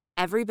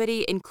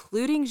everybody,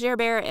 including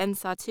Gerbert and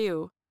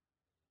Satu,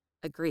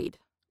 agreed.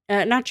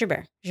 Not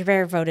Gerbert.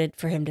 Gerbert voted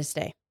for him to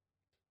stay.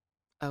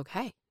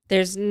 Okay.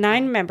 There's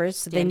 9 members,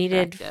 so they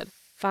needed corrected.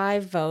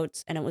 5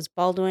 votes, and it was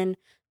Baldwin,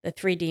 the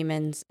 3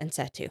 demons, and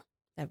Satu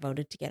that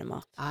voted to get him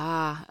off.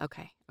 Ah,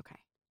 okay.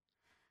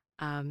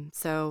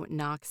 So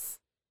Knox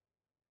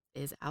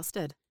is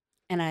ousted.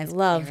 And I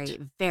very,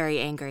 very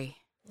angry.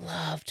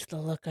 Loved the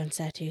look on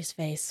Satu's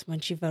face when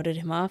she voted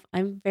him off.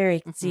 I'm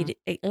very excited.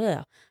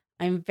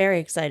 I'm very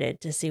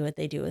excited to see what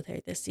they do with her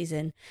this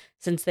season,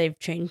 since they've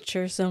changed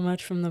her so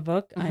much from the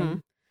book.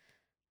 I'm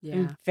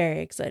very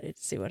excited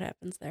to see what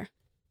happens there.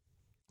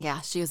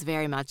 Yeah, she was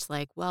very much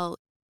like, well,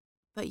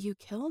 but you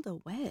killed a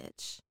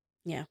witch.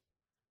 Yeah.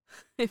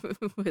 It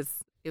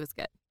was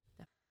good.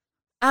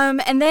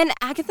 And then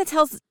Agatha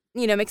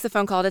makes a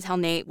phone call to tell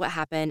Nate what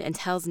happened and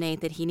tells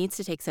Nate that he needs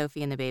to take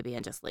Sophie and the baby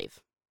and just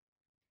leave.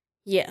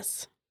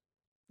 Yes.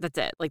 That's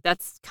it. Like,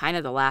 that's kind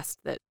of the last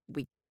that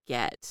we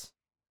get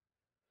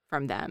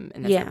from them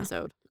in this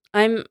episode.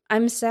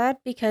 I'm sad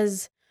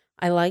because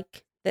I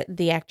like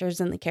the actors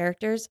and the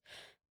characters,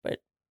 but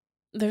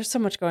there's so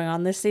much going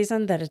on this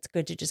season that it's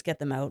good to just get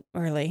them out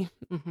early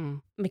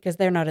because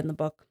they're not in the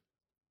book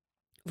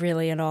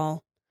really at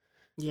all.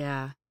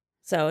 Yeah.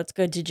 So it's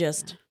good to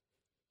just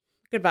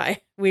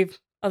goodbye.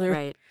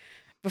 Right.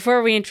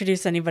 Before we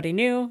introduce anybody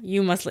new,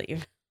 you must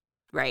leave.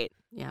 Right.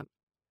 Yeah.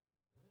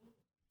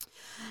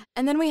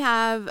 And then we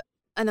have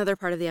another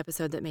part of the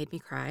episode that made me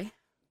cry.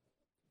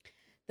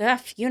 The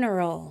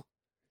funeral.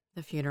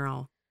 The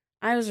funeral.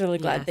 I was really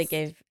glad they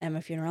gave Em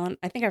a funeral. And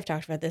I think I've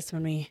talked about this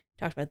when we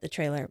talked about the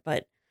trailer,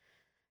 but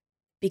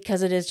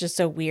because it is just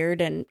so weird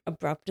and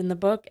abrupt in the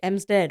book,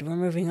 Em's dead. We're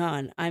moving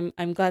on.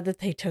 I'm glad that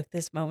they took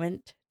this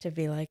moment to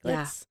be like,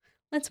 let's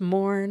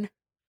mourn.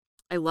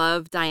 I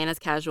love Diana's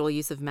casual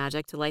use of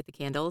magic to light the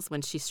candles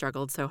when she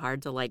struggled so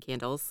hard to light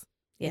candles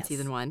in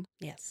season 1.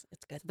 Yes,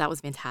 it's good. That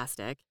was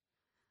fantastic.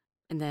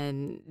 And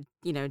then,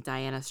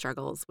 Diana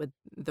struggles with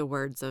the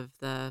words of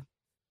the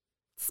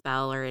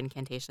spell or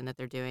incantation that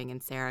they're doing,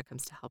 and Sarah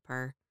comes to help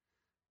her.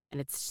 And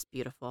it's just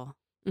beautiful.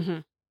 Mm-hmm.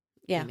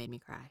 Yeah. It made me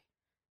cry.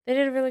 They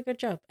did a really good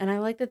job. And I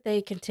like that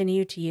they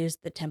continue to use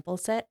the temple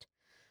set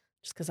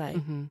just because I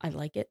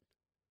like it.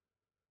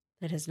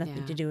 That has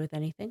nothing to do with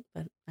anything,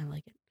 but I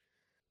like it.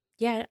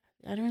 Yeah,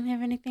 I don't really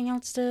have anything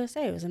else to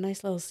say. It was a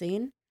nice little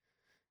scene.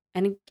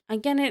 And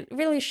again, it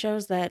really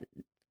shows that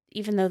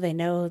even though they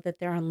know that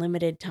they're on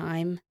limited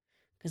time,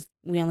 because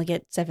we only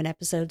get 7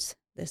 episodes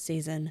this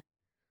season,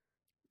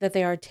 that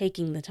they are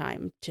taking the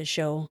time to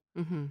show,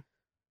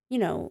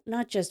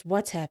 not just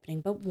what's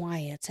happening, but why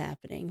it's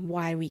happening,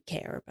 why we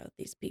care about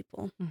these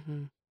people.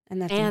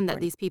 And that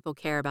these people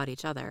care about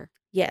each other.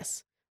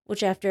 Yes,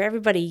 which after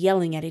everybody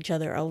yelling at each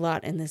other a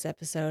lot in this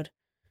episode,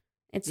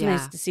 it's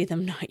nice to see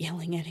them not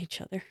yelling at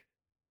each other.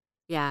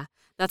 Yeah.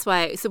 That's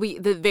why. So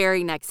the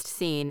very next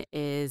scene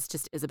is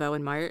just Isabeau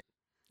and Mart.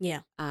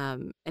 Yeah.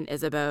 And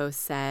Isabeau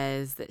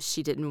says that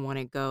she didn't want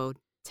to go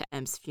to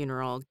M's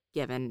funeral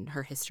given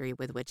her history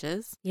with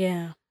witches.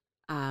 Yeah.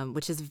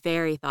 Which is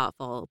very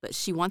thoughtful, but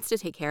she wants to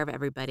take care of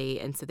everybody,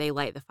 and so they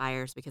light the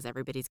fires because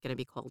everybody's going to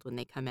be cold when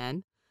they come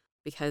in,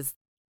 because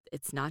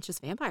it's not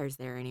just vampires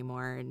there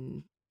anymore,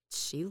 and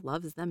she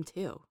loves them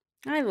too.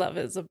 I love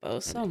Isabeau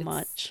so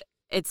much.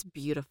 It's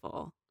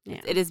beautiful.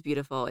 Yeah. It is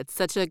beautiful. It's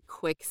such a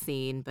quick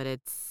scene, but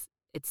it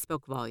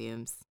spoke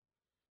volumes.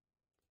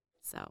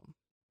 So,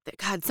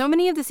 God, so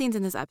many of the scenes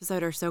in this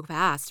episode are so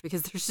fast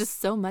because there's just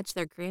so much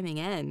they're cramming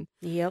in.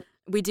 Yep.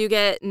 We do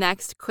get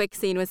next quick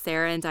scene with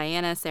Sarah and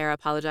Diana. Sarah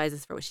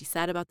apologizes for what she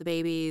said about the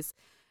babies.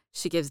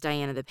 She gives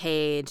Diana the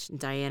page, and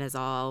Diana's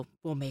all,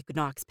 "We'll make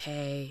Knox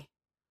pay."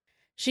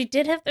 She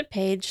did have the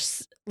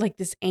page, like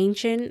this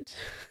ancient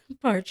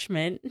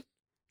parchment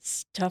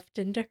stuffed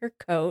into her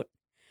coat.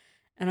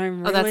 And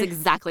I'm really... Oh, that's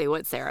exactly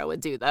what Sarah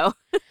would do, though.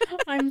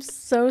 I'm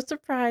so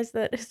surprised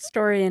that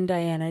historian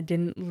Diana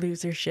didn't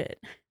lose her shit.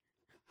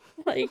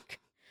 Like,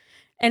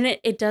 and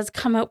it does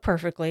come out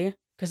perfectly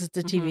because it's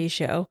a TV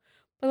show.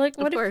 But like,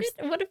 what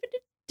if it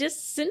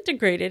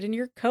disintegrated in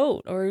your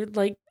coat or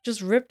like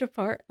just ripped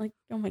apart? Like,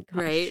 oh my gosh,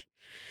 right,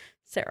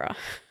 Sarah.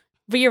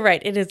 But you're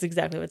right. It is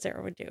exactly what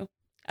Sarah would do.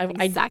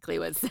 Exactly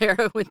what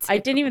Sarah would do. I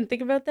didn't even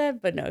think about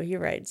that, but no, you're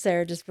right.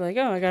 Sarah just be like,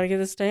 "Oh, I gotta give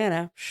this to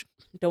Diana.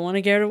 Don't want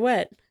to get her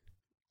wet."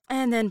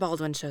 And then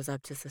Baldwin shows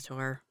up to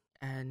Sator,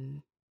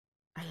 and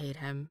I hate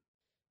him.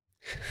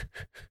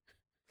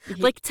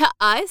 Like, to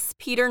us,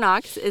 Peter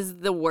Knox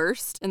is the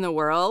worst in the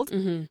world.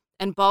 Mm-hmm.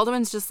 And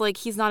Baldwin's just like,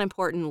 he's not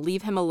important.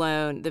 Leave him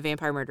alone. The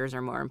vampire murders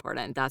are more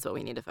important. That's what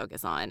we need to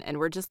focus on. And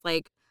we're just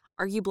like,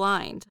 are you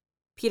blind?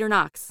 Peter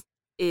Knox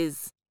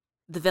is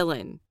the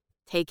villain.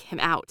 Take him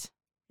out.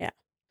 Yeah.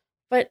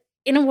 But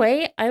in a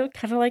way, I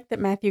kind of like that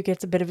Matthew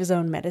gets a bit of his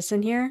own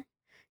medicine here.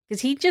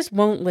 Because he just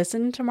won't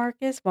listen to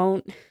Marcus,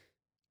 won't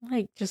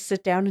like just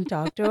sit down and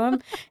talk to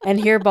him. And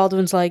here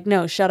Baldwin's like,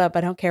 "No, shut up.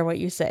 I don't care what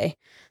you say."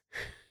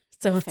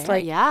 So it's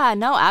like, yeah,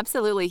 no,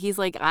 absolutely. He's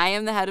like, I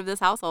am the head of this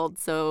household,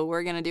 so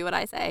we're going to do what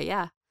I say.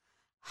 Yeah,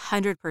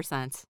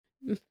 100%.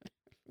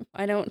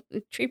 I don't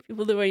treat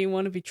people the way you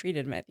want to be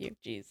treated, Matthew.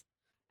 Jeez.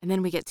 And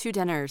then we get 2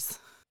 dinners.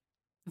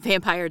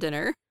 Vampire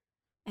dinner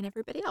and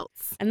everybody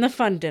else. And the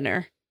fun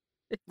dinner.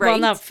 Right? Well,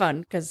 not fun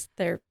because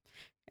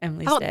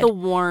Emily's How dead. about the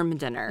warm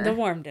dinner? The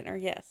warm dinner,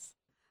 yes.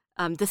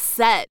 The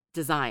set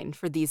design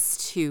for these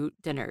 2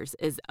 dinners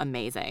is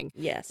amazing.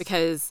 Yes.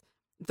 Because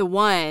the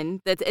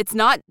one that it's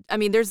not, I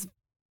mean, there's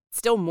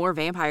still more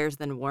vampires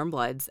than warm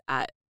bloods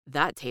at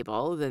that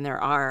table than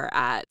there are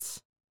at,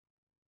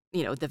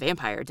 the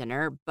vampire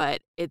dinner,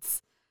 but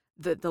it's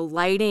the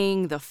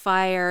lighting, the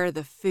fire,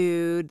 the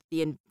food,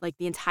 the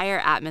entire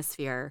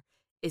atmosphere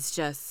is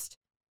just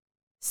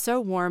so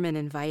warm and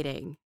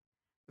inviting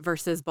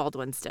versus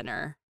Baldwin's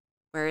dinner,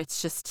 where it's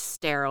just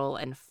sterile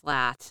and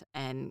flat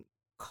and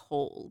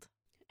cold.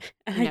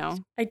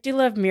 I do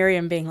love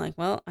Miriam being like,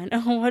 "Well, I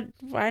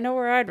know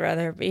where I'd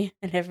rather be,"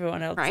 and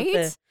everyone else right?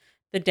 at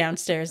the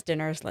downstairs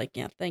dinner is like,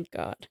 "Yeah, thank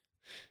God."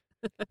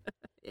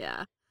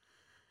 Yeah.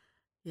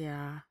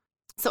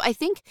 So I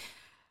think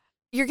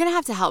you're gonna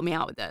have to help me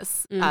out with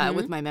this,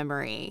 with my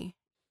memory.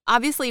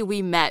 Obviously,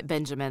 we met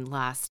Benjamin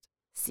last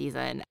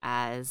season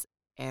as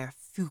Herr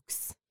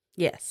Fuchs.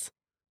 Yes.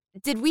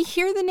 Did we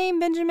hear the name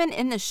Benjamin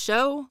in the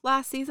show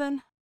last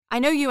season? I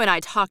know you and I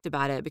talked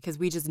about it because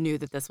we just knew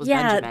that this was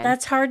Benjamin. Yeah,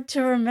 that's hard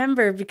to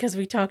remember because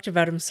we talked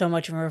about him so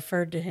much and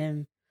referred to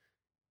him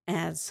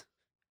as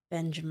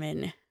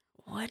Benjamin.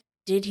 What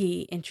did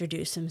he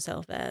introduce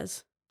himself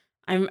as?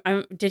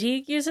 Did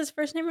he use his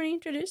first name when he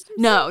introduced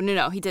himself?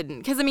 No, he didn't.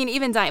 Because, I mean,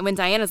 even when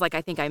Diana's like,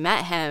 I think I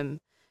met him,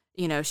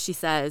 she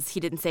says he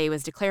didn't say he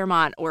was de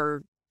Claremont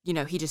or,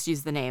 he just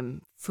used the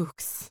name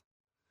Fuchs.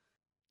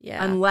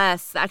 Yeah.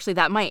 Unless, actually,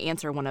 that might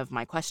answer one of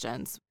my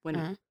questions.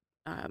 When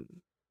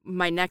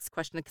my next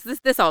question, because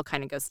this all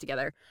kind of goes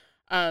together.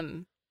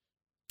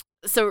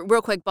 So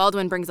real quick,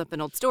 Baldwin brings up an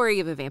old story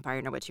of a vampire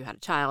and a witch who had a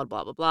child,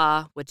 blah, blah,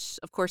 blah, which,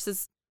 of course,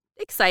 is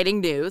exciting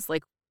news.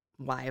 Like,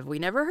 why have we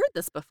never heard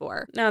this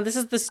before? No, this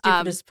is the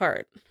stupidest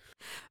part.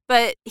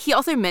 But he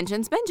also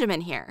mentions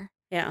Benjamin here.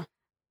 Yeah.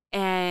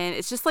 And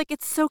it's just like,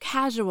 it's so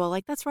casual.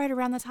 Like, that's right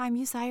around the time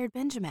you sired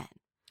Benjamin.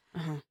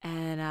 Uh-huh.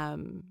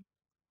 And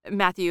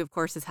Matthew, of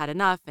course, has had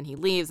enough, and he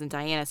leaves, and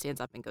Diana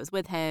stands up and goes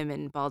with him,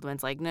 and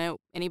Baldwin's like, no,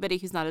 anybody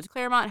who's not a de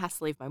Claremont has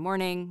to leave by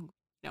morning,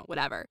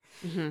 whatever.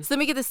 Mm-hmm. So then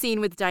we get the scene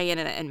with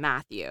Diana and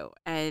Matthew,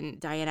 and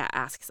Diana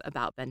asks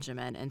about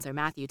Benjamin, and so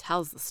Matthew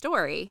tells the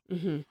story.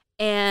 Mm-hmm.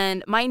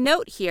 And my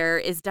note here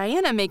is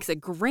Diana makes a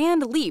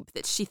grand leap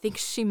that she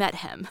thinks she met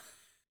him.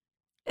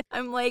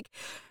 I'm like,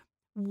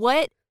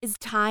 what is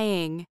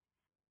tying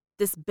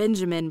this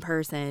Benjamin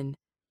person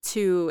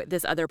to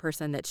this other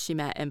person that she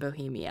met in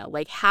Bohemia?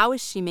 Like, how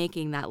is she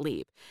making that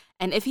leap?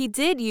 And if he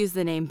did use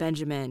the name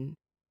Benjamin,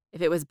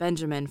 if it was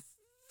Benjamin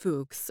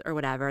Fuchs or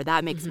whatever,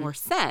 that makes more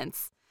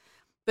sense.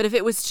 But if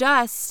it was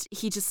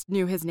he just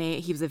knew his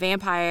name, he was a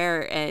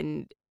vampire,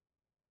 and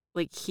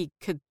like he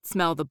could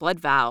smell the blood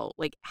vow.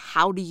 Like,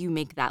 how do you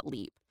make that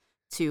leap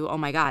to, oh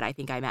my God, I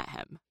think I met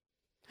him?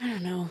 I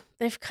don't know.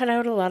 They've cut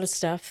out a lot of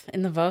stuff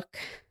in the book.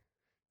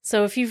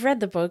 So if you've read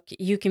the book,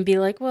 you can be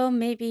like, well,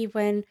 maybe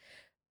when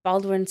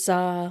Baldwin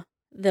saw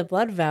the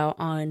blood vow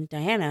on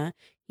Diana,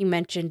 he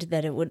mentioned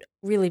that it would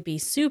really be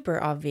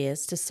super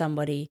obvious to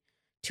somebody,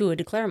 to a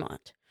de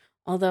Clermont.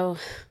 Although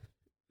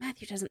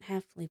Matthew doesn't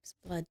have Philippe's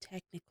blood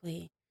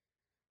technically.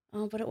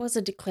 Oh, but it was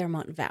a de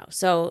Clermont vow.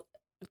 So,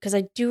 because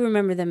I do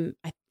remember them,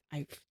 I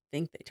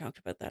think they talked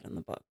about that in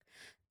the book,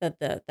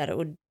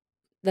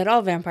 that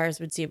all vampires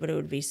would see it, but it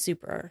would be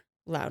super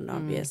loud and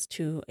obvious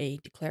to a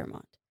de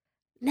Clermont.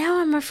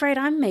 Now I'm afraid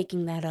I'm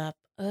making that up.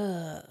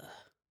 Ugh.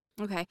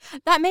 Okay.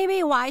 That may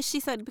be why she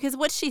said, because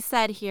what she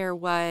said here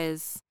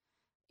was,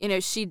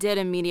 she did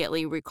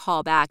immediately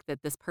recall back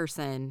that this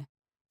person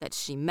that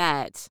she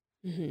met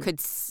could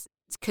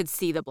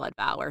see the blood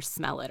vow or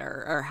smell it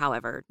or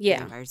however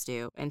vampires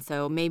do. And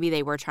so maybe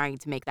they were trying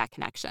to make that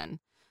connection.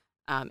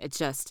 It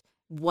just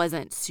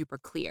wasn't super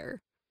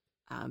clear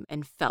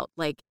and felt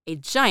like a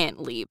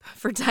giant leap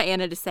for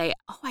Diana to say,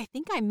 oh, I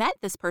think I met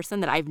this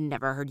person that I've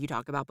never heard you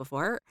talk about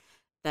before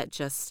that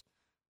just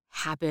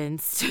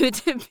happens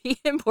to be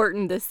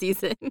important this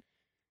season.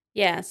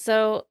 Yeah,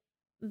 so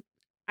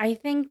I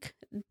think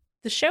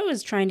the show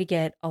is trying to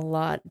get a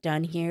lot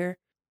done here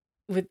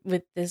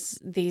with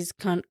these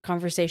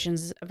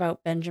conversations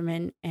about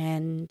Benjamin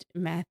and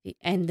Matthew,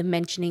 and the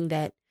mentioning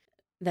that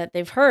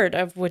they've heard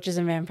of witches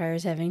and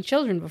vampires having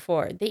children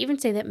before. They even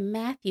say that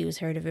Matthew's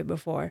heard of it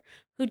before,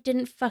 who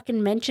didn't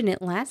fucking mention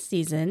it last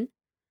season.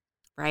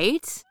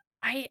 Right?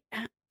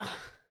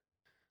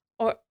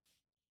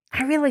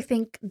 I really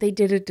think they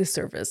did a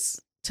disservice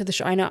to the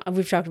show. I know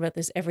we've talked about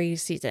this every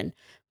season,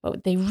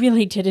 but they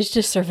really did a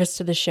disservice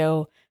to the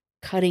show,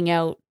 cutting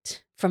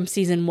out from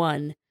season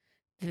 1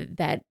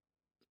 that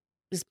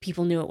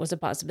people knew it was a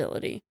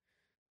possibility.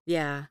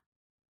 Yeah.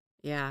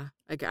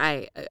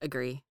 I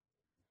agree.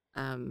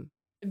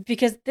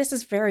 Because this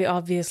is very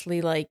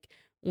obviously like,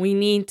 we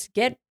need to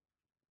get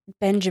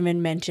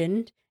Benjamin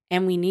mentioned,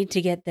 and we need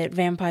to get that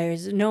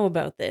vampires know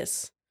about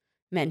this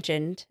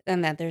mentioned,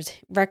 and that there's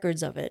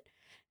records of it.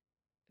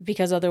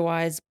 Because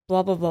otherwise,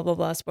 blah, blah, blah, blah,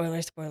 blah,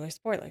 spoilers.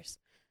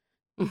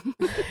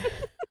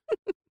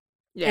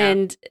 Yeah.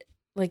 And,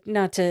 like,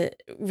 not to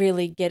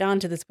really get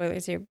onto the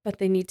spoilers here, but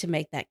they need to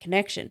make that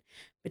connection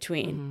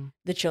between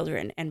the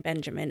children and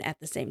Benjamin at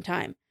the same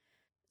time.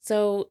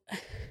 So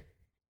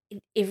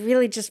it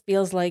really just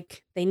feels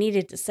like they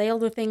needed to say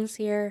older things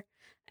here,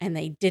 and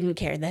they didn't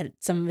care that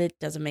some of it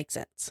doesn't make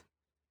sense.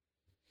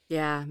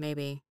 Yeah,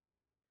 maybe.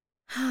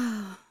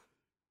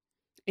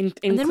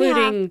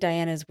 Including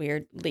Diana's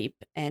weird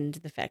leap and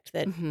the fact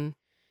that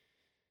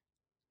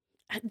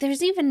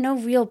there's even no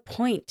real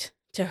point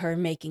to her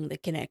making the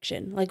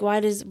connection. Like, why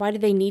do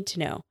they need to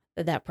know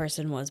that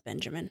person was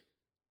Benjamin?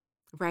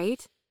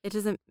 Right? It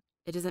doesn't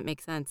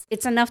make sense.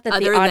 It's enough that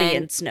the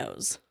audience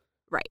knows.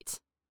 Right.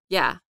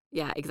 Yeah,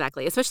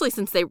 exactly. Especially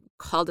since they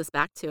called us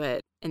back to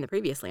it in the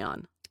previously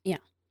on. Yeah.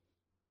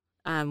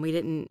 We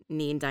didn't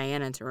need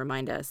Diana to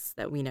remind us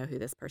that we know who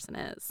this person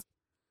is.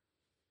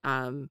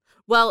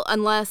 Well,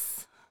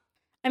 unless,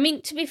 I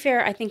mean, to be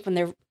fair, I think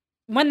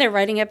when they're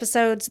writing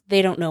episodes,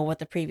 they don't know what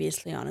the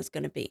previously on is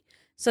going to be.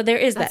 So there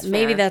is that.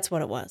 Maybe that's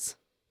what it was.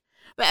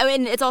 But I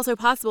mean, it's also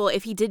possible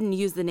if he didn't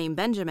use the name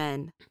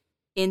Benjamin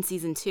in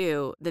season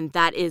 2, then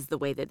that is the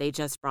way that they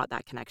just brought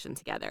that connection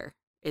together,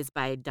 is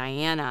by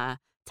Diana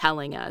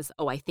telling us,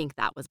 oh, I think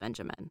that was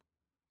Benjamin.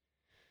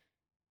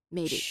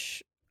 Maybe.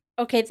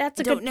 Okay, that's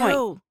a good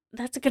point.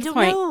 That's a good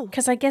point.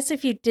 Because I guess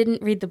if you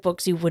didn't read the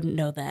books, you wouldn't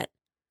know that.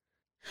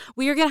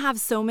 We are going to have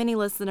so many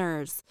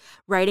listeners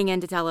writing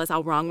in to tell us how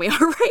wrong we are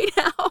right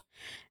now.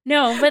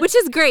 No, but which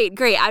is great.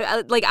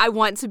 I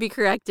want to be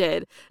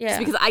corrected. Yeah. Just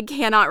because I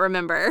cannot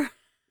remember.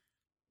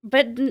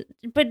 But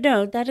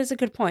no, that is a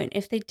good point.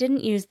 If they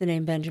didn't use the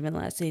name Benjamin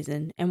last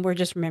season, and we're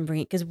just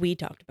remembering it because we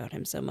talked about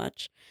him so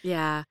much.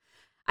 Yeah.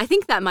 I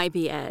think that might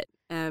be it.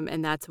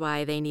 And that's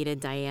why they needed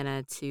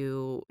Diana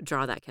to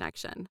draw that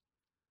connection.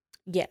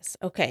 Yes.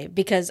 Okay.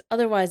 Because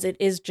otherwise it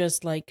is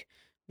just like,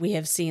 we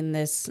have seen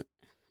this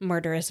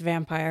murderous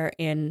vampire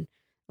in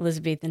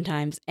Elizabethan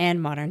times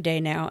and modern day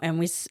now, and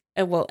we saw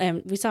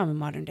him in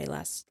modern day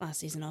last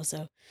season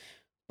also,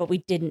 but we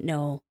didn't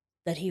know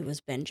that he was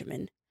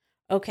Benjamin.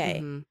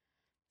 Okay,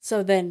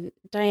 so then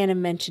Diana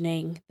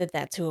mentioning that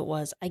that's who it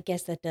was, I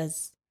guess that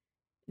does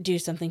do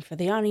something for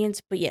the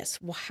audience. But yes,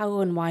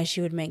 how and why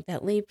she would make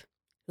that leap,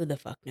 who the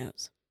fuck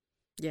knows?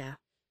 Yeah.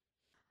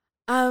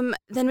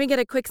 Then we get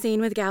a quick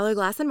scene with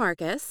Gallowglass and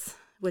Marcus,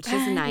 which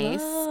is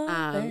nice.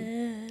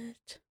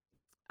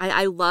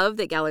 I love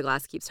that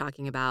Gallowglass keeps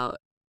talking about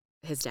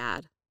his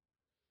dad,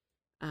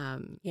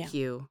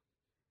 Hugh,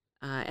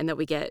 and that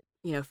we get,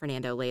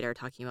 Fernando later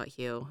talking about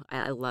Hugh.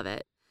 I love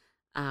it.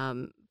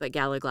 But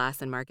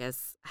Gallowglass and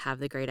Marcus have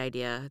the great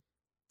idea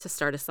to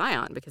start a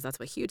scion because that's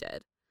what Hugh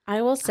did.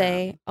 I will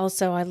say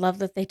also, I love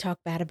that they talk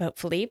bad about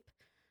Philippe,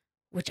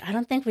 which I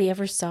don't think we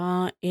ever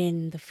saw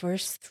in the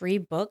first 3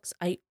 books.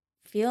 I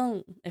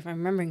feel, if I'm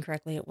remembering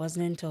correctly, it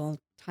wasn't until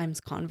Times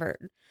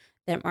Convert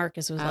that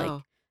Marcus was like,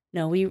 Oh.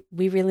 no, we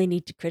really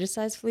need to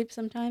criticize Philippe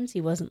sometimes.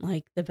 He wasn't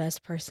like the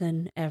best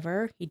person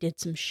ever. He did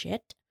some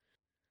shit.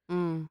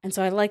 Mm. And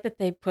so I like that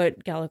they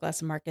put Gallaglass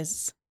and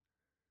Marcus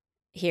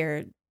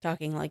here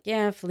talking like,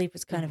 yeah, Philippe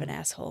was kind of an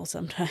asshole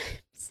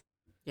sometimes.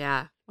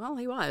 Yeah. Well,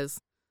 he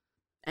was.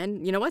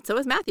 And you know what? So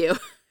was Matthew.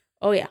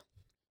 Oh, yeah.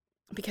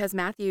 Because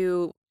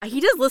Matthew, he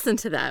does listen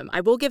to them.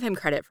 I will give him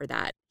credit for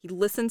that. He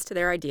listens to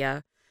their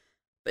idea,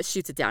 but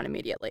shoots it down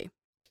immediately.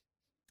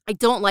 I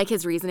don't like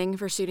his reasoning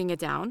for shooting it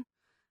down.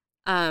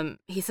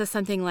 He says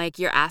something like,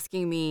 you're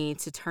asking me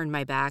to turn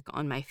my back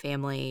on my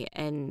family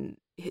and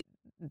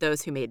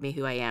those who made me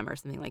who I am, or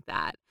something like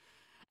that.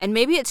 And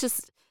maybe it's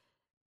just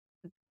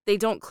they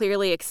don't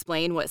clearly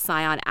explain what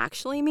Scion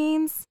actually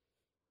means.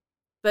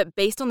 But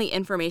based on the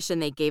information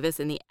they gave us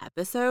in the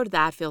episode,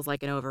 that feels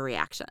like an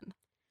overreaction.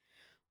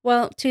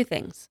 Well, two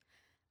things.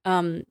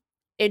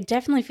 It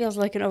definitely feels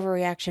like an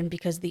overreaction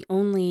because the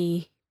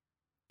only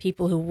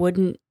people who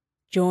wouldn't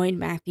join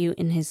Matthew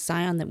in his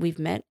Scion that we've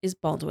met is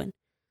Baldwin.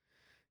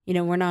 You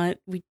know,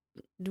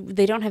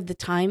 they don't have the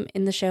time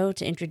in the show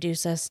to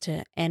introduce us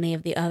to any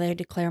of the other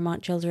de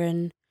Claremont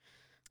children.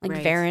 Like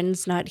Right.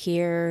 Varen's not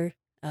here,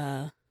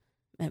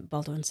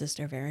 Baldwin's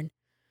sister, Varen.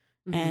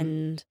 Mhm.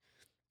 And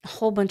a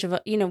whole bunch of,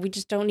 we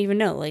just don't even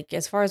know. Like,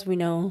 as far as we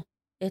know,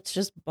 it's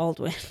just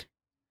Baldwin.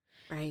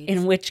 Right.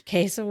 In which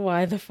case,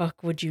 why the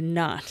fuck would you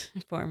not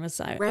form a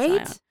Scion?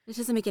 Right? It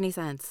doesn't make any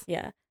sense.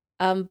 Yeah.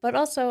 But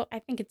also, I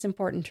think it's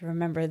important to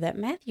remember that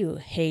Matthew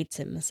hates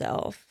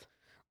himself.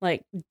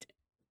 Like,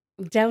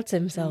 doubts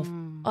himself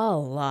a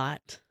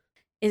lot.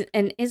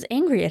 And is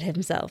angry at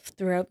himself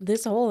throughout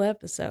this whole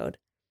episode.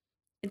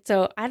 And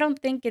so I don't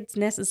think it's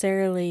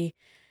necessarily,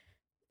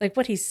 like,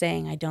 what he's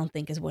saying, I don't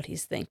think is what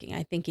he's thinking.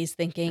 I think he's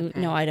thinking, Okay.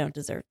 no, I don't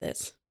deserve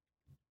this.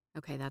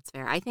 Okay, that's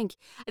fair. I think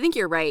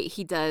you're right.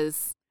 He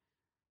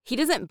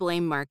doesn't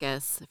blame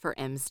Marcus for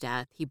M's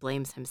death. He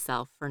blames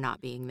himself for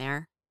not being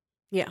there.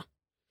 Yeah.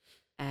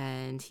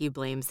 And he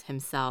blames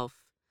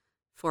himself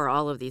for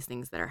all of these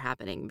things that are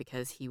happening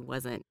because he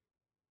wasn't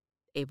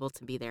able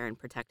to be there and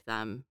protect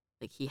them.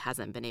 Like, he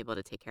hasn't been able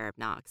to take care of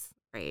Knox,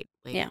 right?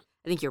 Like, Yeah.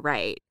 I think you're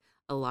right.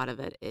 A lot of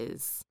it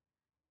is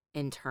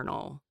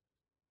internal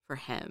for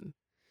him.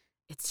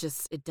 It's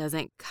just, it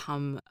doesn't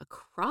come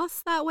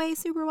across that way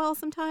super well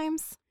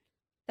sometimes.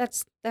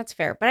 That's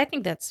fair. But I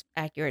think that's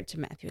accurate to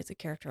Matthew as a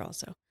character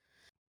also.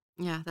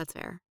 Yeah, that's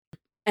fair.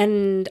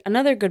 And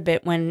another good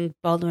bit when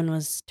Baldwin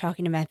was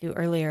talking to Matthew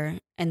earlier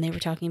and they were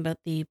talking about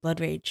the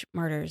Blood Rage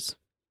murders,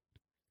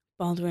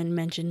 Baldwin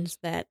mentions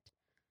that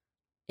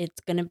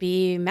it's going to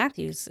be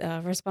Matthew's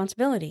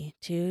responsibility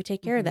to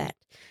take care of that.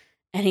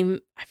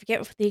 And I forget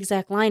what the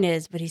exact line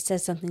is, but he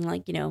says something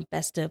like,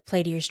 best to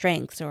play to your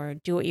strengths or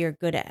do what you're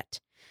good at,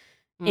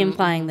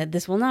 implying that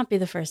this will not be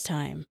the first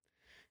time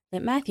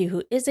that Matthew,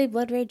 who is a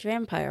Blood Rage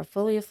vampire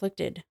fully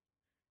afflicted,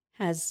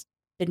 has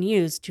been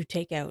used to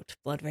take out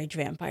Blood Rage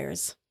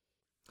vampires.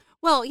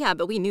 Well, yeah,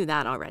 but we knew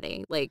that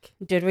already. Like,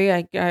 did we?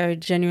 I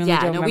genuinely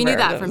don't remember. We knew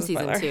that from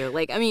season 2.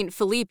 Like, I mean,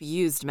 Philippe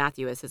used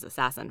Matthew as his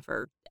assassin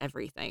for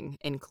everything,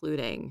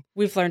 including.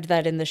 We've learned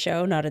that in the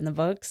show, not in the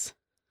books.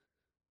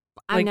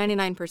 I'm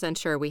 99%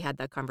 sure we had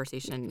that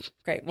conversation.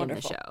 Great,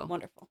 wonderful, in the show.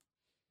 Wonderful.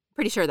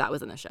 Pretty sure that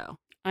was in the show.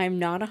 I'm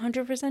not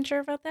 100% sure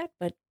about that,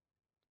 but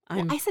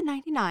I said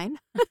 99.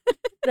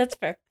 That's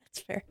fair.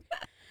 That's fair.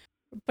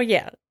 But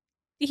yeah,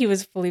 he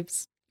was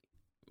Philippe's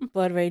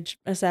Blood Rage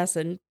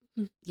assassin,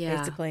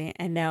 basically.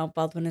 And now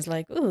Baldwin is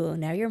like, ooh,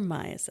 now you're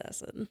my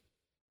assassin.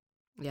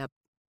 Yep.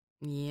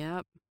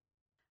 All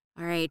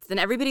right. Then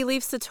everybody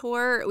leaves the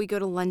tour. We go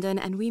to London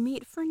and we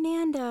meet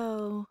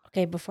Fernando.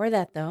 Okay, before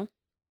that, though,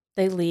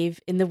 they leave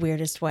in the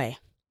weirdest way.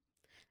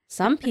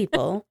 Some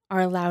people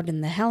are allowed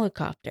in the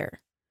helicopter.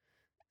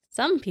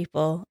 Some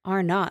people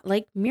are not.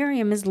 Like,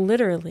 Miriam is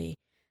literally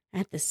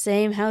at the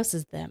same house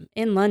as them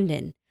in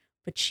London,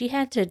 but she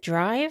had to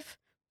drive,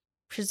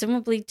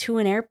 presumably to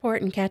an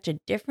airport, and catch a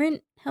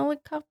different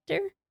helicopter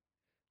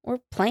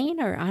or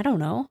plane, or I don't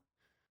know.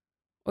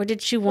 Or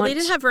did she want? Well, they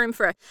didn't have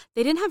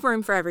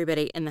room for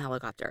everybody in the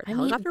helicopter. I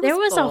mean, there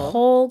was a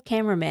whole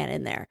cameraman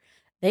in there.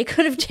 They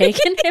could have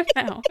taken him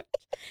out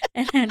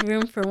and had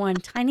room for one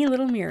tiny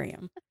little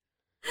Miriam.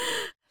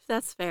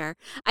 That's fair.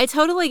 I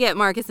totally get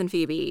Marcus and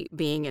Phoebe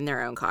being in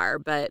their own car,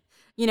 but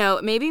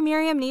maybe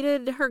Miriam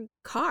needed her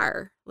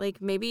car.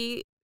 Like,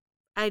 maybe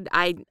I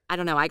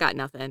don't know. I got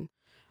nothing.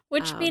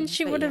 Which means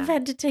she would have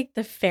had to take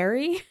the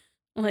ferry.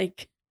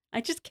 Like,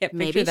 I just can't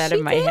picture that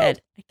in my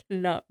head. I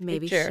cannot picture.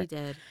 Maybe she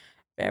did.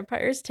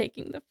 Vampires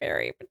taking the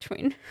ferry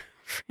between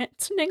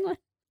France and England.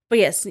 But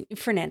yes,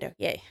 Fernando,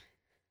 yay.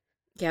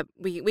 Yep,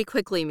 we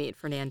quickly meet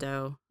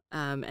Fernando,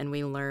 and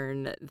we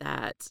learn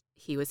that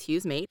he was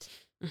Hugh's mate.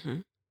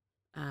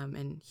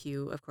 And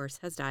Hugh, of course,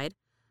 has died.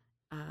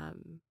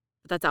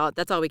 But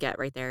that's all we get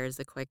right there is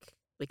a quick,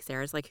 like,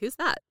 Sarah's like, who's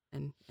that?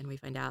 And we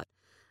find out.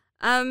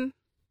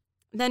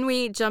 Then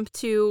we jump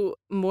to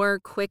more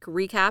quick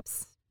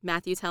recaps.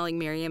 Matthew telling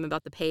Miriam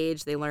about the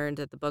page. They learned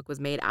that the book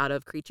was made out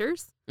of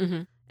creatures.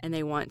 and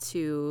they want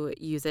to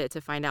use it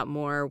to find out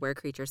more where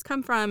creatures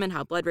come from and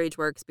how blood rage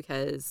works,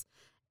 because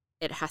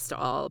it has to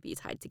all be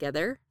tied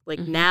together. Like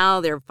now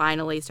they're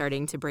finally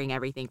starting to bring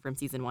everything from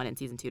season 1 and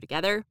season 2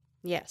 together.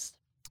 Yes.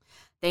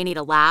 They need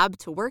a lab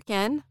to work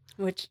in.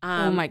 Which,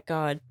 oh my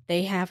God,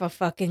 they have a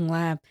fucking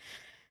lab.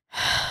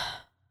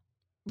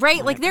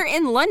 Right, like they're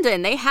in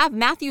London. They have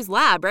Matthew's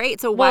lab,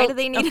 right? So why do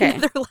they need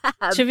another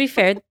lab? To be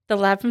fair, the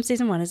lab from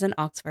season 1 is in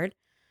Oxford,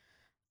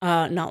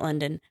 not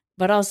London.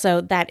 But also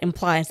that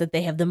implies that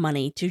they have the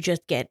money to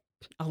just get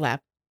a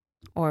lab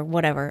or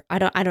whatever. I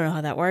don't know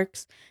how that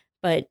works,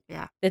 but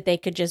that they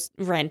could just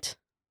rent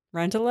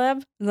a lab.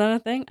 Is that a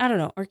thing? I don't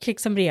know. Or kick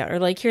somebody out, or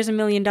like, here's $1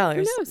 million.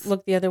 Who knows?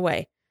 Look the other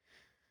way.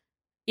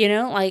 You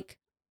know, like,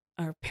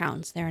 or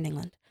pounds. They're in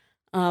England.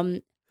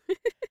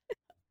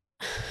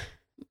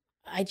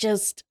 I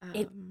just,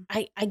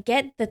 I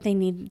get that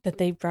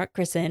they brought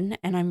Chris in,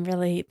 and I'm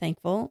really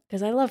thankful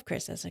because I love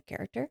Chris as a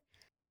character.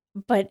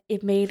 But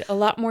it made a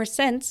lot more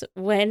sense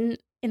when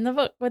in the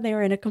book, when they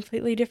were in a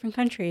completely different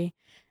country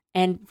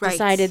and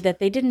decided that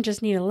they didn't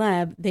just need a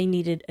lab, they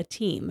needed a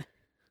team.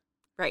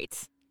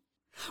 Right.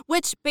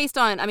 Which, based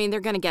on, I mean, they're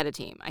going to get a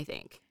team, I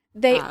think.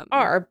 They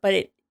are, but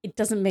it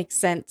doesn't make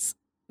sense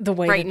the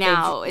way that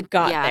now it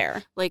got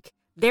there. Like,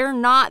 they're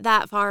not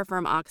that far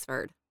from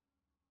Oxford.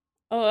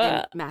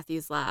 And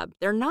Matthew's lab.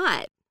 They're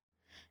not.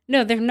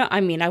 No, they're not. I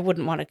mean, I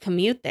wouldn't want to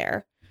commute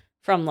there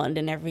from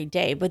London every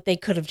day, but they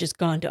could have just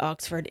gone to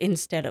Oxford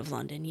instead of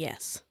London,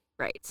 yes.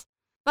 Right.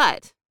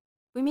 But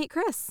we meet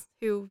Chris,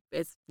 who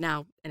is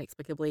now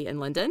inexplicably in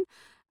London.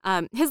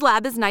 His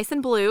lab is nice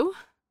and blue.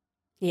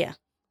 Yeah.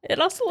 It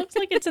also looks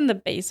like it's in the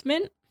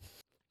basement.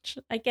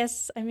 I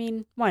guess, I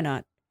mean, why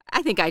not?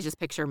 I think I just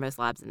picture most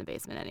labs in the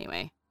basement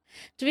anyway.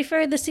 To be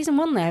fair, the season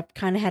 1 lab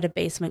kind of had a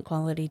basement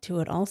quality to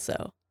it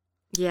also.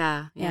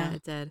 Yeah,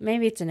 it did.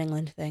 Maybe it's an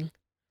England thing.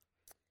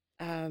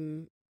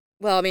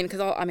 Well, I mean, because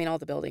all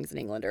the buildings in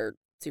England are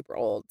super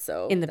old,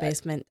 so in the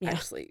basement,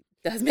 actually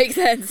does make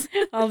sense.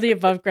 All the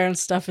above ground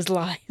stuff is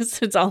lies.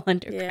 It's all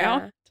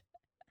underground.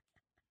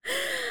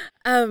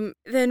 Yeah.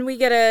 Then we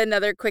get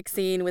another quick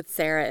scene with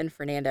Sarah and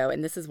Fernando,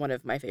 and this is one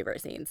of my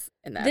favorite scenes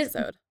in the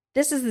episode.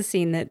 This is the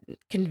scene that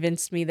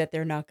convinced me that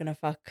they're not going to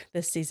fuck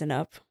this season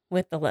up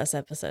with the less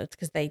episodes,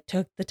 because they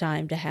took the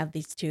time to have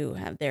these two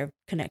have their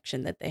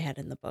connection that they had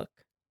in the book.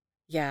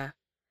 Yeah.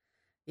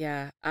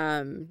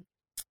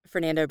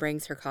 Fernando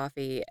brings her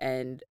coffee,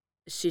 and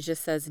she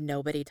just says,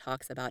 nobody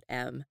talks about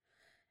M.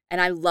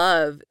 And I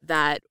love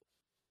that,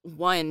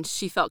 one,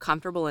 she felt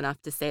comfortable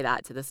enough to say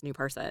that to this new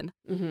person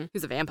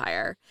who's a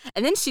vampire.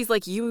 And then she's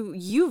like,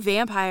 you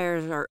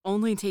vampires are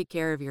only take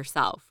care of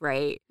yourself,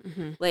 right?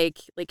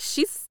 Like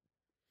she's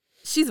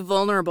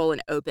vulnerable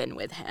and open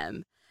with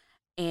him.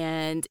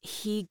 And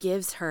he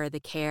gives her the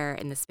care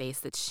and the space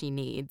that she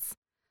needs.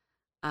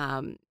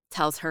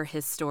 Tells her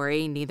his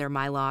story, neither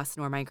my loss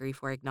nor my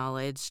grief were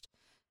acknowledged,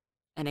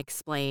 and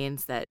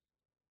explains that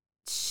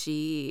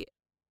she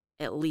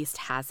at least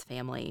has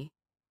family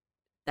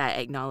that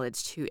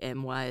acknowledged who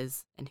M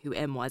was and who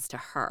M was to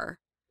her.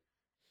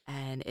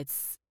 And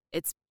it's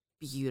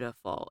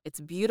beautiful. It's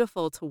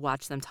beautiful to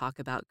watch them talk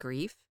about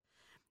grief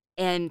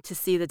and to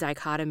see the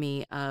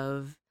dichotomy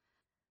of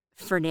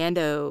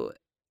Fernando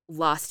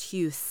lost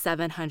Hugh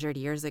 700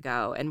 years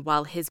ago, and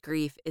while his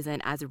grief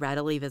isn't as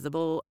readily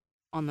visible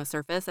on the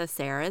surface as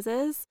Sarah's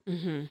is,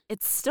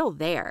 it's still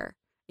there.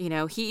 You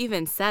know, he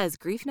even says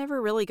grief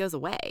never really goes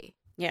away.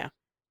 Yeah.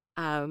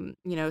 You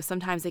know,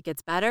 sometimes it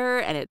gets better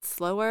and it's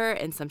slower,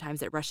 and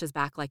sometimes it rushes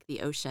back like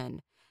the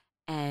ocean.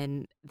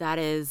 And that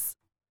is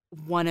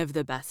one of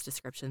the best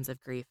descriptions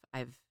of grief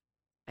I've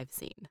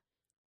seen.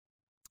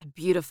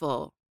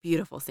 Beautiful,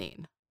 beautiful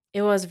scene.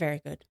 It was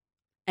very good.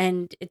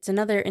 And it's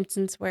another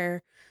instance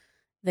where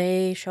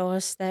they show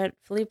us that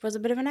Philippe was a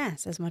bit of an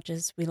ass, as much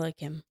as we like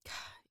him.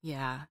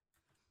 Yeah.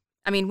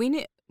 I mean,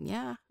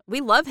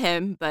 we love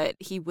him, but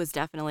he was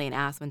definitely an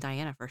ass when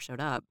Diana first showed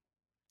up.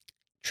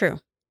 True.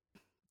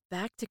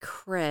 Back to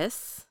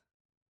Chris,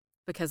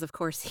 because of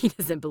course he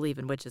doesn't believe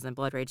in witches and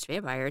blood-raged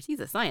vampires. He's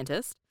a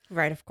scientist.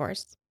 Right, of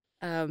course.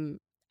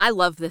 I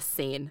love this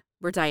scene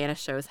where Diana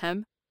shows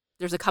him.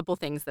 There's a couple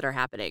things that are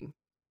happening.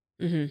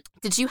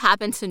 Did you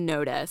happen to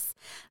notice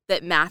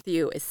that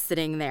Matthew is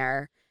sitting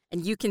there,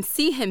 and you can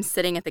see him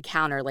sitting at the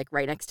counter, like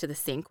right next to the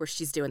sink where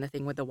she's doing the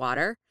thing with the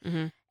water,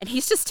 and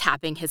he's just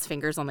tapping his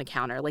fingers on the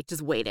counter, like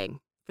just waiting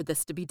for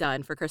this to be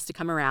done, for Chris to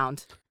come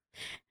around.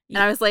 And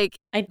I was like,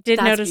 that's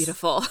notice,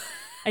 beautiful.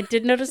 I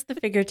did notice the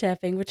finger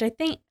tapping, which I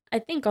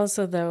think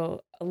also,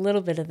 though, a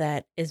little bit of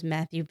that is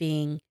Matthew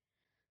being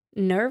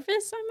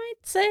nervous, I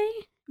might say,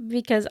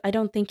 because I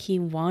don't think he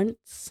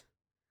wants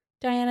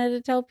Diana to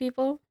tell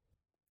people.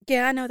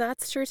 Yeah, no,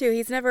 that's true too.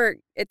 They've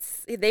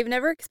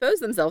never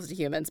exposed themselves to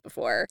humans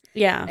before.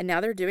 Yeah. And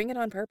now they're doing it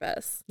on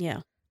purpose.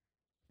 Yeah.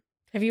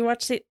 Have you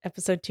watched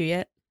episode 2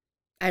 yet?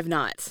 I have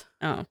not.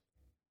 Oh.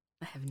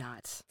 I have not.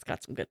 It's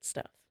got some good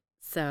stuff.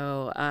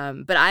 So,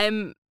 but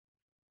I'm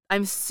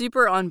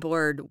super on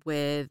board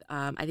with,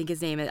 I think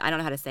his name is, I don't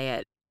know how to say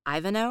it,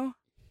 Ivano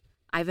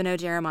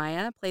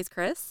Jeremiah plays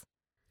Chris.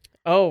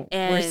 Oh, we're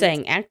And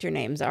saying actor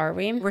names, are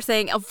we? we're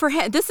saying for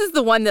him, this is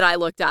the one that I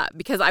looked up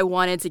because I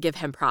wanted to give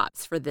him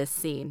props for this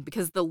scene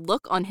because the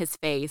look on his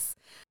face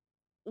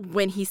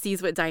when he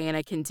sees what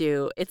Diana can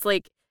do, it's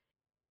like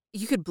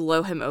you could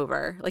blow him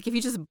over. Like if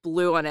you just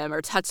blew on him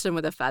or touched him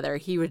with a feather,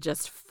 he would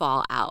just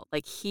fall out.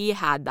 Like he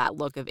had that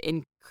look of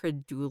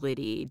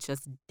incredulity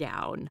just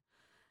down.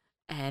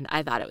 And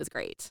I thought it was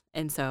great.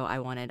 And so I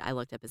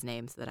looked up his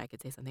name so that I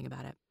could say something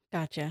about it.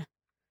 Gotcha.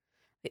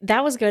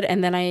 That was good.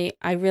 And then I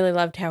really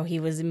loved how he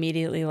was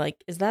immediately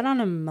like, is that on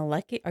a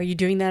molecular? Are you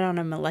doing that on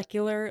a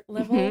molecular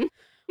level?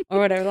 Or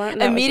whatever. That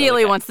was Immediately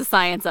really good. wants the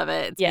science of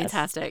it. It's Yes.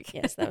 fantastic.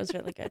 Yes, that was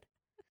really good.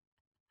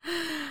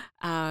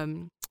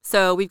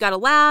 So we've got a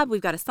lab,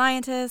 we've got a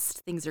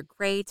scientist. Things are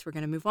great. We're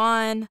going to move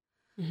on.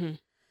 hmm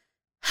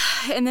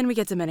And then we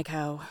get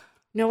Domenico.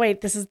 No, wait,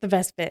 this is the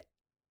best bit.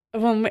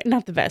 Well,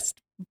 not the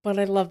best, but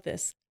I love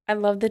this. I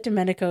love that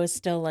Domenico is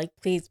still like,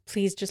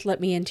 please just let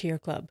me into your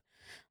club.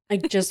 I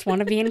just want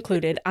to be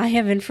included. I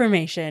have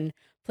information.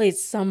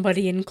 Please,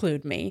 somebody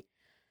include me.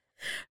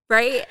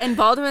 Right? And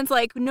Baldwin's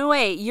like, no,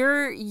 wait,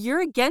 you're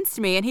against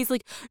me. And he's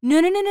like,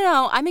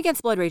 no, I'm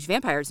against blood rage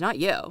vampires, not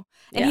you.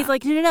 And he's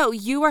like, no,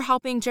 you are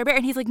helping Gerbert.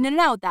 And he's like,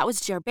 no, that was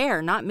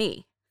Gerbert, not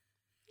me.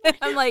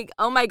 I'm like,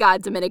 oh my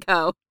God,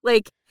 Domenico.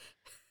 Like,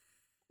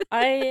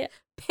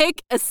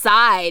 pick a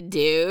side,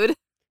 dude.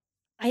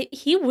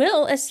 He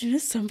will as soon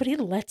as somebody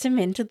lets him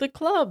into the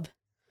club.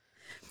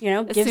 You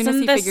know, As gives soon as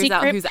him he the figures secret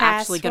out who's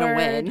actually going to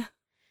password.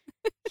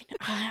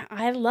 win.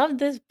 I love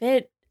this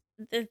bit.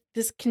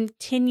 This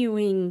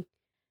continuing.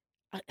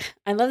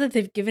 I love that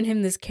they've given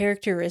him this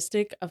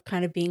characteristic of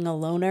kind of being a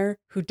loner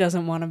who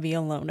doesn't want to be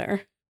a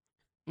loner.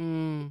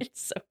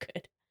 It's so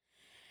good.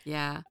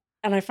 Yeah.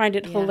 And I find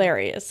it Yeah.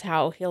 hilarious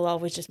how he'll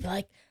always just be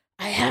like,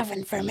 I have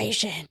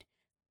information.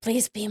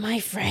 Please be my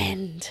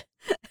friend.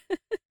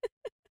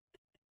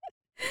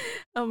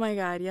 Oh my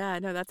God. Yeah.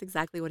 No, that's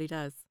exactly what he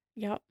does.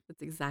 Yep.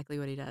 That's exactly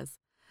what he does.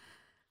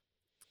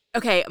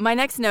 Okay. My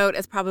next note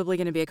is probably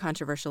going to be a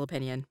controversial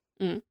opinion.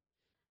 Mm.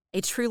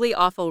 A truly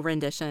awful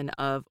rendition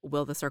of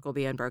Will the Circle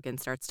Be Unbroken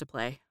starts to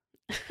play.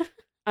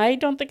 I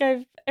don't think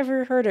I've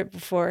ever heard it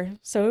before,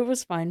 so it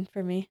was fine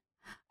for me.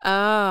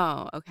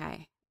 Oh,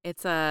 okay.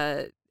 It's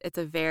a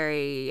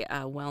very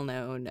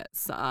well-known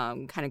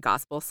kind of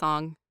gospel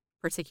song,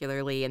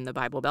 particularly in the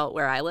Bible Belt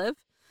where I live.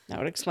 That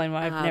would explain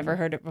why I've never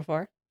heard it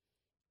before.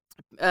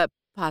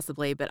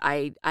 Possibly, but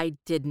I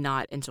did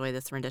not enjoy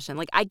this rendition.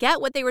 Like, I get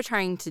what they were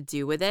trying to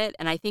do with it,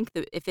 and I think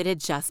that if it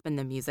had just been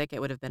the music, it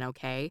would have been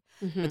okay.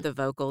 Mhm. But the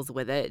vocals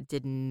with it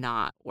did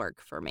not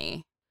work for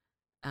me.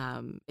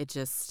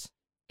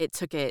 It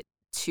took it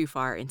too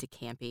far into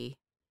campy,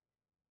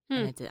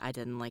 and I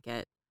didn't like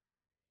it.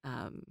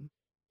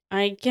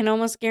 I can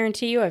almost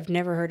guarantee you I've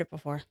never heard it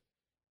before.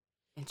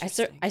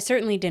 Interesting. I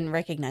certainly didn't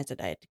recognize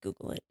it. I had to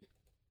Google it.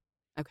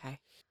 Okay.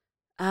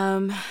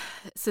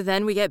 So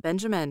then we get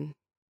Benjamin.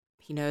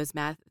 He knows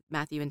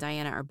Matthew and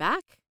Diana are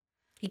back.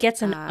 He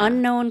gets an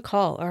unknown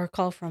call, or a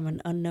call from an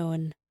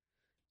unknown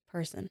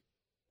person.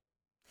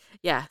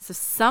 Yeah, so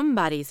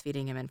somebody's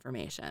feeding him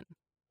information.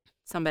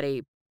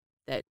 Somebody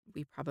that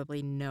we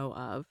probably know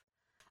of.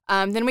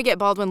 Then we get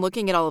Baldwin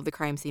looking at all of the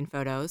crime scene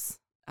photos.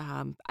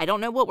 I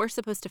don't know what we're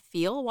supposed to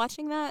feel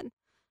watching that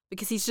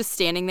because he's just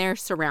standing there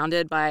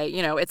surrounded by,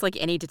 it's like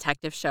any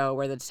detective show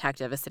where the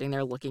detective is sitting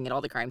there looking at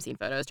all the crime scene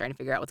photos, trying to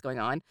figure out what's going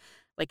on.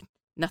 Like,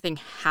 nothing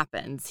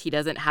happens. He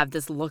doesn't have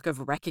this look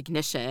of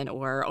recognition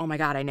or, oh my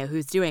God, I know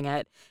who's doing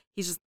it.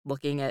 He's just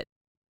looking at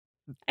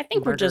I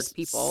think we're murdered just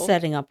people.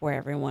 setting up where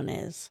everyone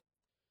is.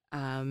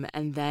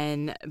 And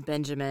then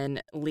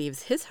Benjamin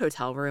leaves his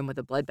hotel room with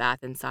a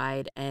bloodbath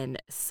inside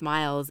and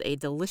smiles a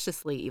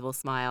deliciously evil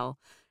smile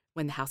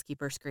when the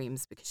housekeeper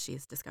screams because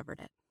she's discovered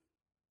it.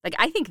 Like,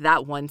 I think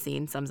that one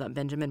scene sums up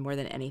Benjamin more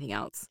than anything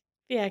else.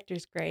 The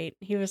actor's great.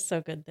 He was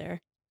so good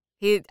there.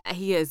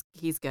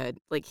 He's good.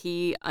 Like,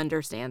 he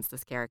understands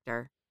this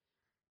character.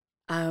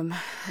 And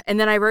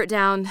then I wrote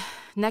down,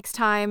 next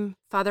time,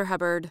 Father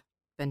Hubbard,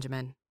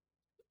 Benjamin.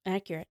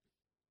 Accurate.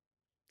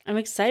 I'm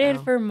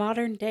excited for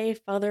modern day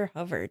Father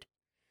Hubbard.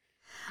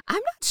 I'm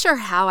not sure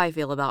how I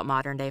feel about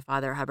modern day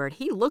Father Hubbard.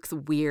 He looks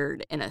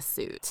weird in a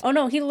suit. Oh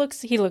no, he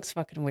looks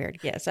fucking weird.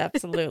 Yes,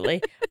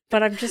 absolutely.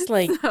 But I'm just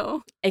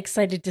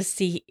excited to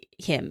see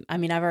him. I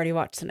mean, I've already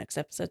watched the next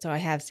episode, so I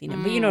have seen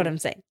him. But you know what I'm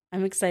saying.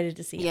 I'm excited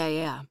to see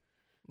him.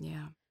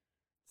 Yeah.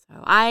 So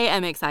I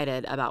am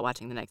excited about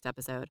watching the next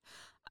episode.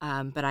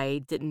 But I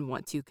didn't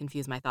want to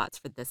confuse my thoughts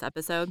for this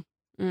episode.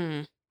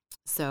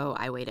 So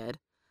I waited.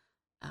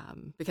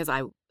 Because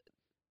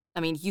I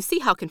mean, you see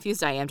how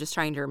confused I am just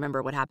trying to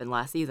remember what happened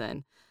last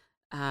season.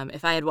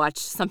 If I had watched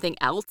something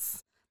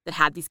else that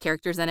had these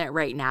characters in it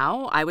right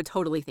now, I would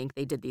totally think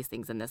they did these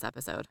things in this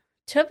episode.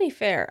 To be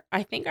fair,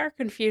 I think our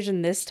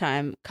confusion this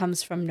time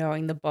comes from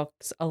knowing the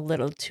books a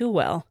little too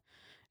well.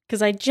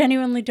 Because I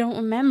genuinely don't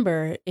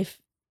remember if...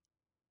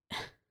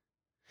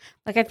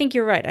 Like, I think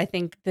you're right. I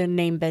think the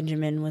name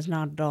Benjamin was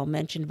not at all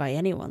mentioned by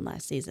anyone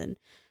last season.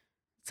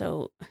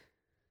 So...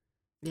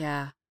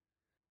 Yeah.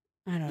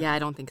 I don't Yeah, know. I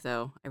don't think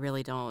so. I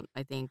really don't.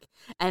 I think,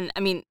 and I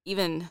mean,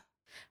 even,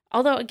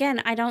 Although,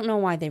 again, I don't know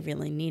why they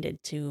really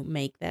needed to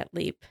make that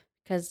leap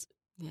because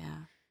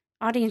yeah.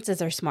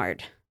 audiences are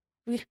smart.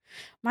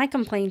 My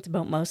complaints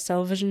about most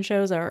television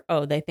shows are,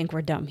 oh, they think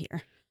we're dumb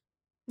here.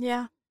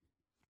 Yeah.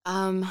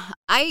 Um,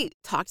 I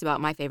talked about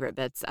my favorite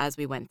bits as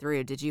we went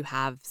through. Did you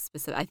have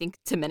specific? I think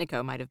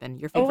Domenico might have been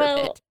your favorite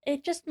Well, bit.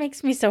 it just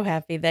makes me so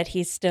happy that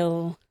he's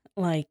still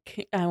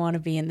like, I want to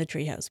be in the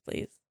treehouse,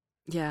 please.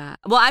 Yeah.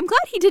 Well, I'm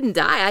glad he didn't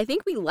die. I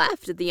think we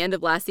left at the end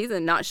of last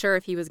season, not sure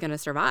if he was going to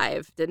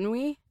survive, didn't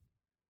we?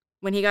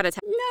 When he got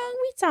attacked. No,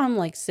 we saw him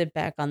like sit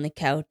back on the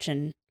couch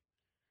and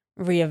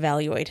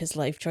reevaluate his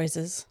life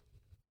choices.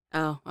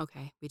 Oh,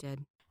 okay. We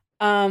did.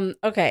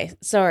 Okay,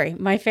 sorry.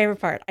 My favorite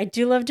part. I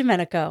do love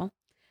Domenico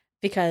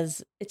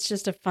because it's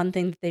just a fun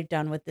thing that they've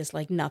done with this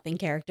like nothing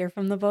character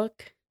from the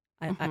book.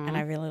 And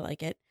I really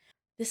like it.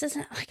 This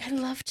isn't like I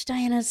loved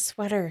Diana's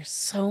sweater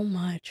so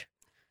much.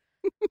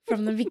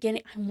 From the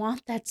beginning, I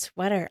want that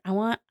sweater.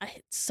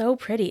 It's so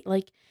pretty.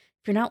 Like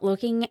if you're not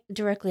looking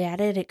directly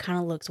at it, it kind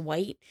of looks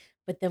white,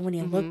 but then when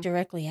you look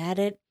directly at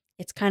it,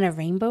 it's kind of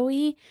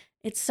rainbowy.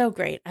 It's so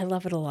great. I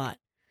love it a lot.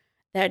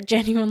 That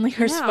genuinely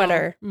her No.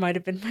 sweater might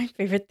have been my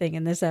favorite thing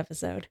in this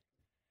episode.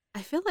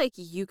 I feel like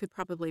you could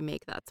probably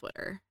make that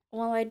sweater.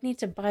 Well, I'd need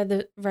to buy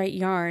the right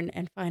yarn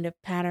and find a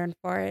pattern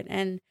for it,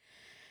 and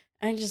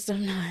I just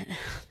am not.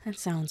 That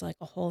sounds like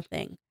a whole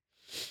thing.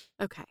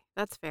 Okay,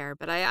 that's fair,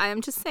 but I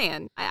am just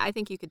saying, I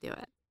think you could do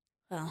it.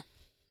 Well,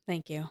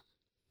 thank you.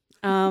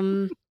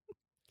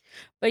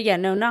 But yeah,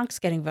 no, Knox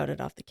getting voted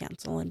off the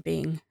council and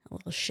being a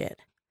little shit.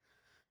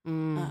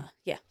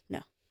 Yeah,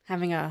 no,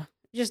 having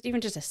just a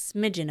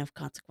smidgen of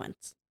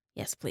consequence.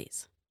 Yes,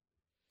 please.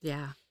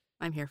 Yeah,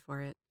 I'm here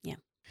for it. Yeah.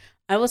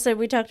 I will say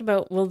we talked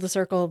about Will the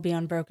Circle Be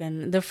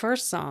Unbroken. The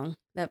first song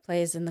that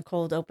plays in the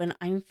cold open,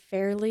 I'm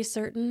fairly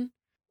certain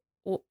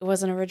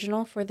was an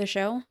original for the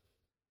show.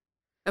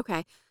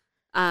 Okay.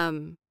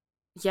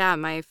 Yeah,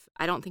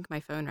 I don't think my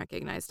phone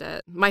recognized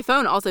it. My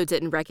phone also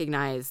didn't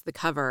recognize the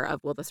cover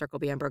of Will the Circle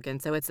Be Unbroken,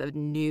 so it's a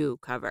new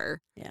cover.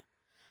 Yeah.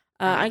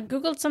 I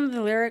Googled some of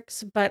the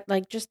lyrics, but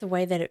like just the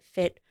way that it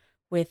fit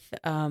with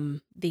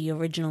the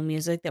original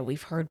music that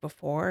we've heard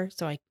before,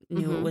 so I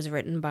knew it was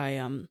written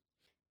by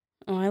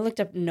I looked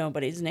up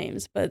nobody's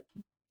names, but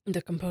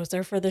the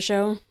composer for the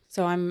show.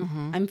 So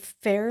I'm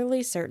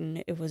fairly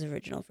certain it was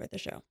original for the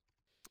show.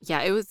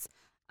 Yeah, it was.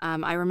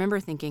 I remember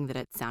thinking that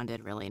it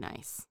sounded really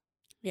nice.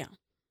 Yeah.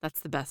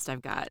 That's the best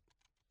I've got.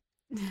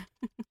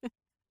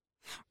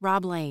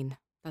 Rob Lane.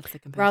 That's the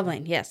composer. Rob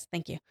Lane, yes,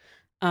 thank you.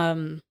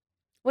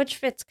 Which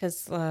fits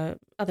because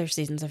other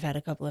seasons have had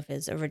a couple of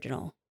his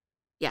original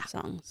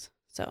songs.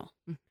 So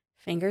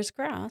fingers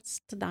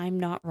crossed that I'm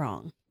not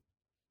wrong.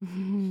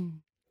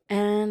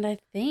 And I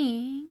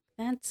think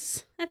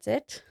that's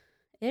it.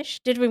 Ish.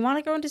 Did we want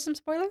to go into some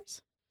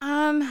spoilers?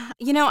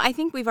 I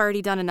think we've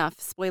already done enough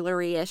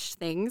spoilery-ish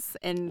things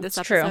in this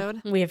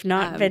episode. True. We have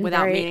not been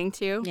without meaning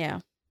to. Yeah.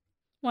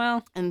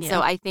 Well, and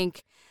so I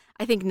think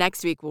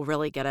next week will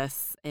really get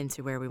us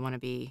into where we want to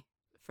be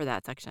for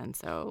that section.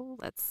 So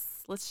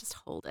let's just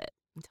hold it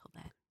until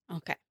then.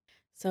 Okay.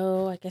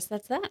 So I guess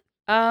that's that.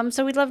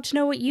 So we'd love to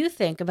know what you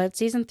think about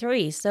season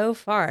 3 so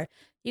far.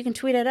 You can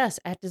tweet at us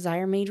at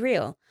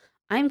DesireMadeReal.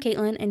 I'm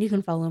Caitlin, and you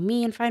can follow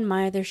me and find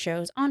my other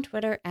shows on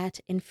Twitter at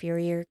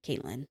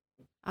InferiorCaitlin.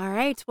 All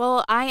right.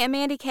 Well, I am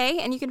Mandy Kay,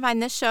 and you can find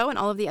this show and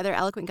all of the other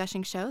Eloquent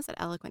Gushing shows at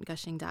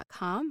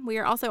eloquentgushing.com. We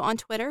are also on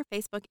Twitter,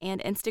 Facebook,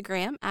 and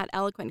Instagram at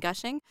Eloquent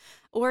Gushing,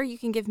 or you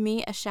can give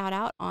me a shout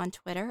out on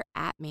Twitter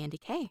at Mandy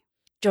Kay.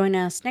 Join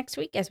us next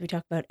week as we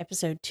talk about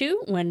episode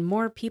 2, When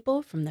More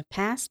People from the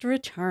Past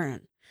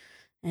Return.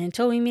 And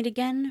until we meet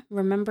again,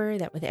 remember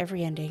that with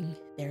every ending,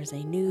 there's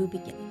a new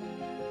beginning.